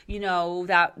process,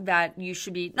 that you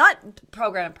should be, not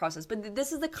program and process, but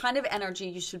this is the kind of energy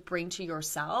you should bring to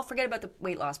yourself. Forget about the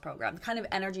weight loss program. The kind of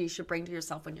energy you should bring to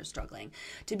yourself when you're struggling,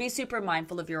 to be super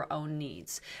mindful of your own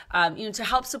needs, to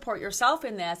help support yourself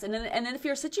in this. And then if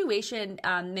your situation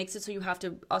makes it so you have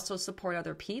to also support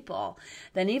other people,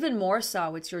 then even more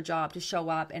so, it's your job to show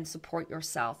up and support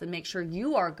yourself and make sure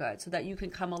you are good so that you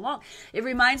can come along. It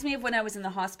reminds me of when I was in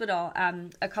the hospital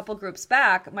a couple groups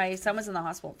back. My son was in the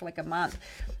hospital for like a month,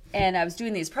 and I was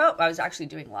doing I was actually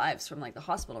doing lives from like the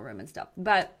hospital room and stuff,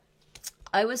 but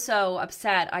I was so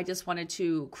upset. I just wanted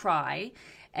to cry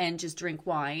and just drink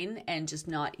wine and just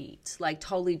not eat, like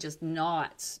totally just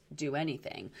not do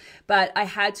anything. But I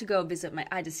had to go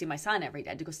I had to see my son every day.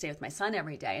 I had to go stay with my son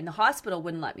every day. And the hospital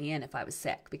wouldn't let me in if I was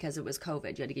sick because it was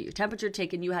COVID. You had to get your temperature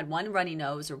taken. You had one runny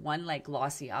nose or one like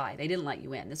glossy eye. They didn't let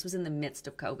you in. This was in the midst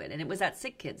of COVID. And it was at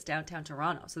Sick Kids downtown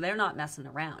Toronto. So they're not messing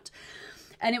around.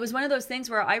 And it was one of those things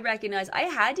where I recognized I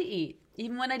had to eat,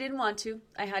 even when I didn't want to.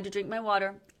 I had to drink my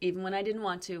water, even when I didn't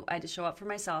want to. I had to show up for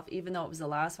myself, even though it was the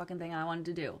last fucking thing I wanted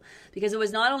to do. Because it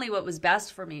was not only what was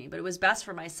best for me, but it was best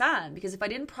for my son. Because if I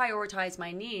didn't prioritize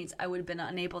my needs, I would have been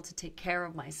unable to take care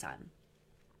of my son.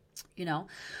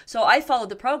 So I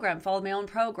followed my own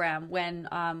program when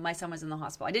my son was in the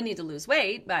hospital. I didn't need to lose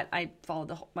weight, but I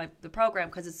followed the program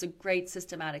because it's a great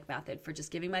systematic method for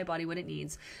just giving my body what it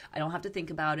needs. I don't have to think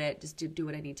about it, just do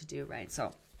what I need to do, right?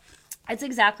 So it's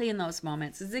exactly in those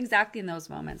moments.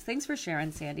 Thanks for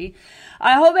sharing, Sandy.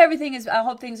 I hope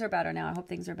things are better now.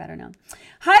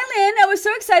 Hi, Lynn. I was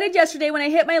so excited yesterday when I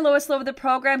hit my lowest low of the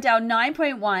program, down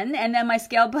 9.1, and then my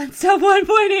scale bounced up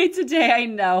 1.8 today. I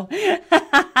know.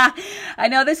 I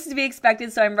know this is to be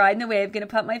expected, so I'm riding the wave. Going to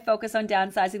put my focus on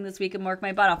downsizing this week and work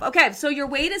my butt off. Okay, so your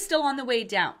weight is still on the way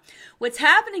down. What's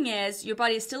happening is your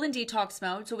body is still in detox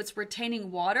mode, so it's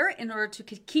retaining water in order to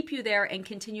keep you there and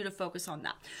continue to focus on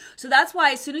that. So that's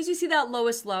why as soon as you see that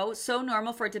lowest low, it's so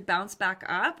normal for it to bounce back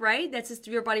up, right? That's just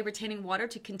your body retaining water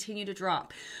to continue to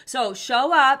drop. So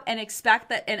show up and expect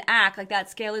that and act like that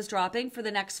scale is dropping for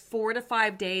the next 4 to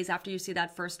 5 days after you see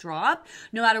that first drop,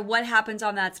 no matter what happens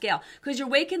on that scale. Because your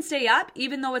weight can stay up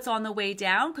even though it's on the way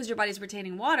down because your body's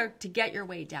retaining water to get your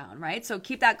weight down, right? So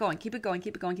keep that going. Keep it going.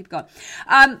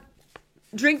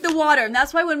 Drink the water. And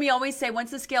that's why when we always say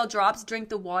once the scale drops, drink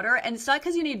the water. And it's not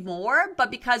because you need more, but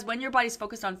because when your body's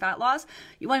focused on fat loss,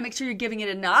 you want to make sure you're giving it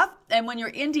enough. And when you're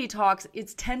in detox,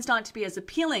 it tends not to be as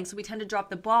appealing. So we tend to drop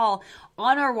the ball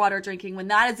on our water drinking when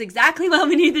that is exactly when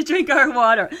we need to drink our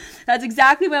water.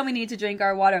 Went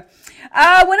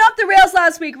off the rails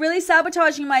last week, really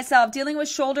sabotaging myself, dealing with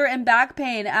shoulder and back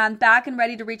pain. I'm back and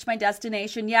ready to reach my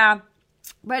destination. Yeah.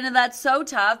 Brenda, that's so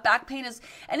tough. Back pain is,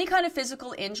 any kind of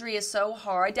physical injury is so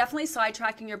hard. Definitely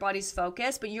sidetracking your body's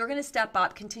focus, but you're going to step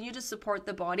up, continue to support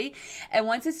the body. And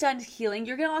once it's done healing,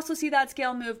 you're going to also see that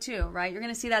scale move too, right? You're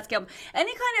going to see that scale.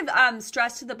 Any kind of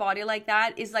stress to the body like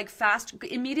that is like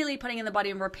immediately putting in the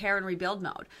body in repair and rebuild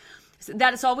mode. So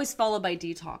that is always followed by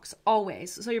detox,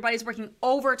 always. So your body's working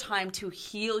overtime to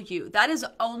heal you. That is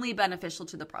only beneficial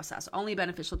to the process,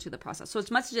 So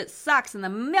as much as it sucks in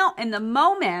the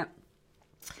moment,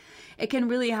 it can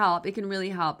really help.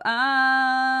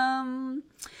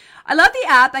 I love the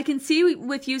app. I can see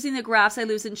with using the graphs I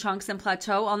lose in chunks and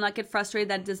plateau. I'll not get frustrated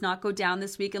that it does not go down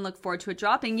this week and look forward to it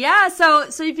dropping. Yeah, so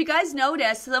if you guys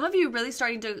notice, some of you are really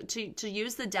starting to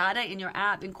use the data in your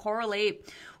app and correlate.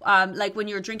 Like when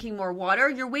you're drinking more water,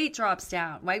 your weight drops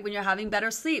down, right? When you're having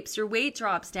better sleeps, your weight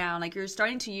drops down. Like you're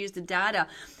starting to use the data.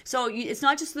 So it's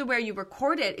not just the way you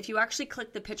record it. If you actually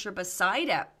click the picture beside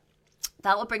it,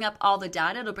 that will bring up all the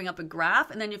data. It'll bring up a graph.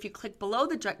 And then if you click below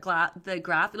the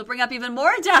graph, it'll bring up even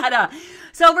more data.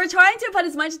 So we're trying to put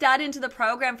as much data into the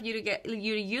program for you to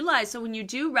utilize. So when you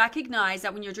do recognize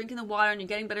that when you're drinking the water and you're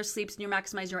getting better sleeps and you're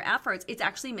maximizing your efforts, it's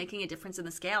actually making a difference in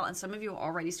the scale. And some of you are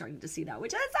already starting to see that,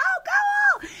 which is so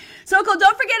cool. So cool.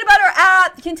 Don't forget about our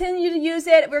app. Continue to use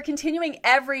it. We're continuing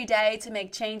every day to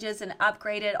make changes and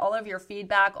upgrade it. All of your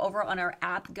feedback over on our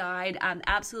app guide,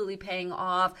 absolutely paying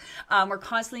off. We're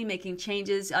constantly making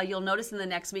changes. You'll notice in the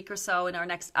next week or so in our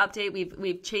next update,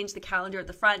 we've changed the calendar at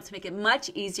the front to make it much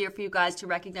easier for you guys to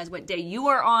recognize what day you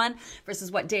are on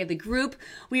versus what day of the group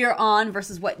we are on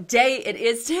versus what day it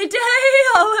is today.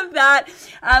 All of that.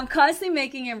 Constantly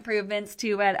making improvements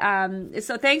to it.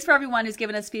 So thanks for everyone who's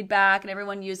given us feedback and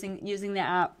everyone using the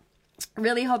app.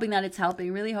 Really hoping that it's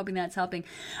helping. Really hoping that it's helping.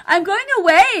 I'm going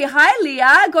away. Hi,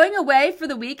 Leah. Going away for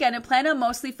the weekend and plan on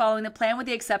mostly following the plan with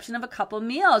the exception of a couple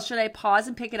meals. Should I pause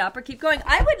and pick it up or keep going?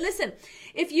 I would listen.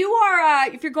 If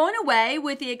you're going away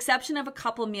with the exception of a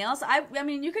couple meals, I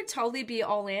mean, you could totally be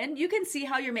all in. You can see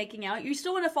how you're making out. You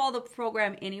still want to follow the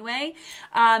program anyway.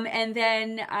 And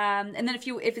then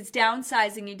if it's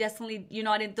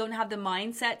downsizing, don't have the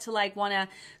mindset to like want to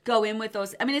go in with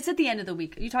those. I mean, it's at the end of the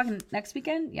week. Are you talking next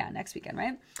weekend? Yeah, next weekend,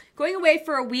 right? Going away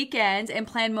for a weekend and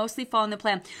plan mostly following the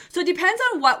plan. So it depends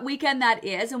on what weekend that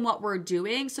is and what we're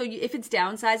doing. So if it's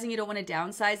downsizing, you don't want to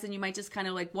downsize, then you might just kind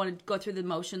of like want to go through the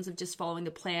motions of just following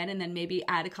the plan and then maybe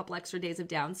add a couple extra days of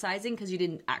downsizing because you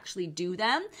didn't actually do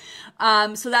them.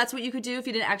 So that's what you could do if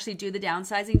you didn't actually do the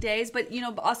downsizing days. But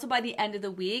also by the end of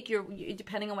the week, you're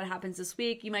depending on what happens this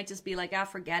week, you might just be like,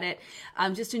 forget it.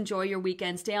 Just enjoy your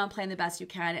weekend, stay on plan the best you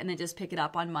can, and then just pick it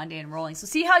up on Monday and rolling. So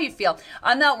see how you feel.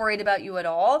 I'm not worried about you at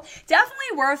all.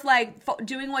 Definitely worth like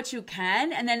doing what you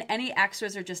can, and then any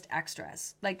extras are just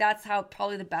extras. Like that's how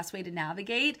probably the best way to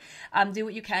navigate. Do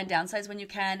what you can, downsize when you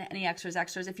can. Any extras.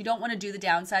 If you don't want to do the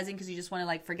downsizing because you just want to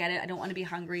like forget it, I don't want to be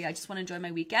hungry, I just want to enjoy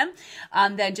my weekend.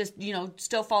 Then just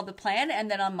still follow the plan, and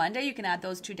then on Monday you can add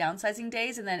those 2 downsizing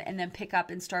days, and then pick up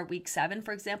and start week 7,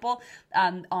 for example,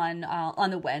 on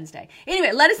the Wednesday.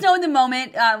 Anyway, let us know in the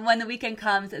moment when the weekend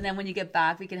comes, and then when you get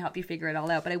back, we can help you figure it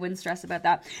all out. But I wouldn't stress about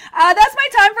that. That's my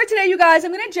time for today, you guys.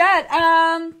 I'm gonna jet.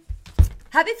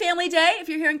 Happy Family Day if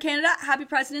you're here in Canada. Happy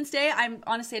President's Day. I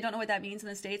don't know what that means in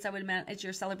the States. I would imagine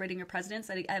you're celebrating your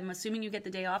presidents. I'm assuming you get the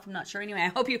day off. I'm not sure. Anyway, I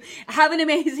hope you have an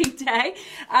amazing day.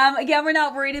 Again, we're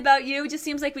not worried about you. It just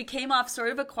seems like we came off sort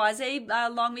of a quasi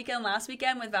long weekend last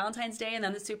weekend with Valentine's Day and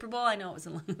then the Super Bowl. I know it was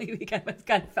a long weekend, but it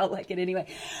kind of felt like it anyway.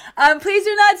 Please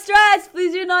do not stress.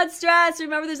 Please do not stress.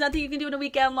 Remember, there's nothing you can do in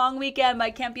a long weekend, but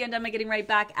I can't be undone by getting right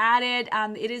back at it.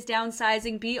 It is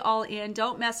downsizing. Be all in.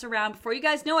 Don't mess around. Before you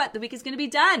guys know it, the week is going to be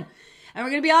done. And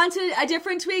we're going to be on to a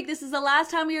different week. This is the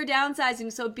last time we are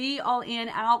downsizing, so be all in.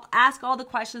 I'll ask all the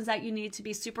questions that you need to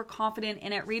be super confident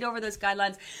in it. Read over those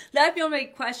guidelines. Let me know any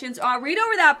questions. Read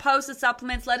over that post, the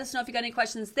supplements. Let us know if you got any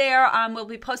questions there. We'll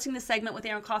be posting the segment with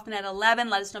Aaron Kaufman at 11.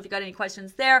 Let us know if you got any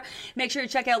questions there. Make sure you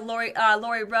check out Lori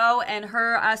Rowe and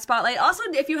her spotlight. Also,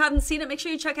 if you haven't seen it, make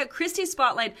sure you check out Christy's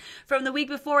spotlight from the week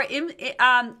before.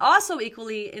 Also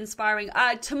equally inspiring.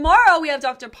 Tomorrow, we have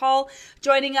Dr. Paul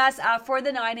joining us for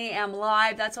the 9 a.m.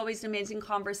 live. That's always an amazing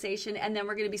conversation. And then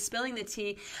we're going to be spilling the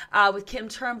tea with Kim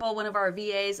Turnbull, one of our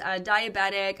VAs,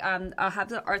 diabetic, have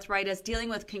the arthritis, dealing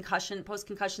with concussion,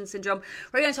 post-concussion syndrome.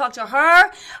 We're going to talk to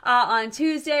her on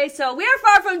Tuesday. So we are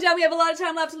far from done. We have a lot of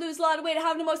time left to lose a lot of weight.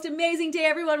 Have the most amazing day,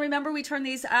 everyone. Remember, we turn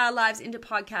these lives into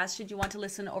podcasts should you want to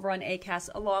listen over on Acast,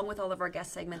 along with all of our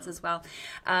guest segments as well.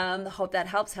 Hope that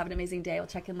helps. Have an amazing day. We'll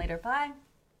check in later. Bye.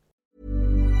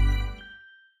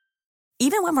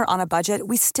 Even when we're on a budget,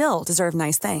 we still deserve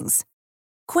nice things.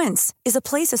 Quince is a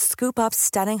place to scoop up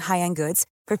stunning high-end goods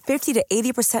for 50 to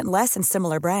 80% less than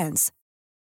similar brands.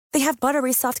 They have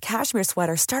buttery soft cashmere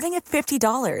sweaters starting at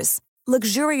 $50,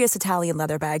 luxurious Italian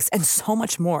leather bags, and so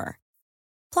much more.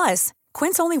 Plus,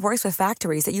 Quince only works with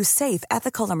factories that use safe,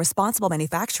 ethical, and responsible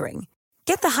manufacturing.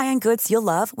 Get the high-end goods you'll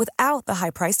love without the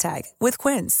high price tag with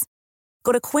Quince.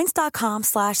 Go to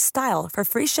quince.com/style for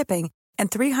free shipping and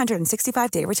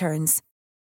 365-day returns.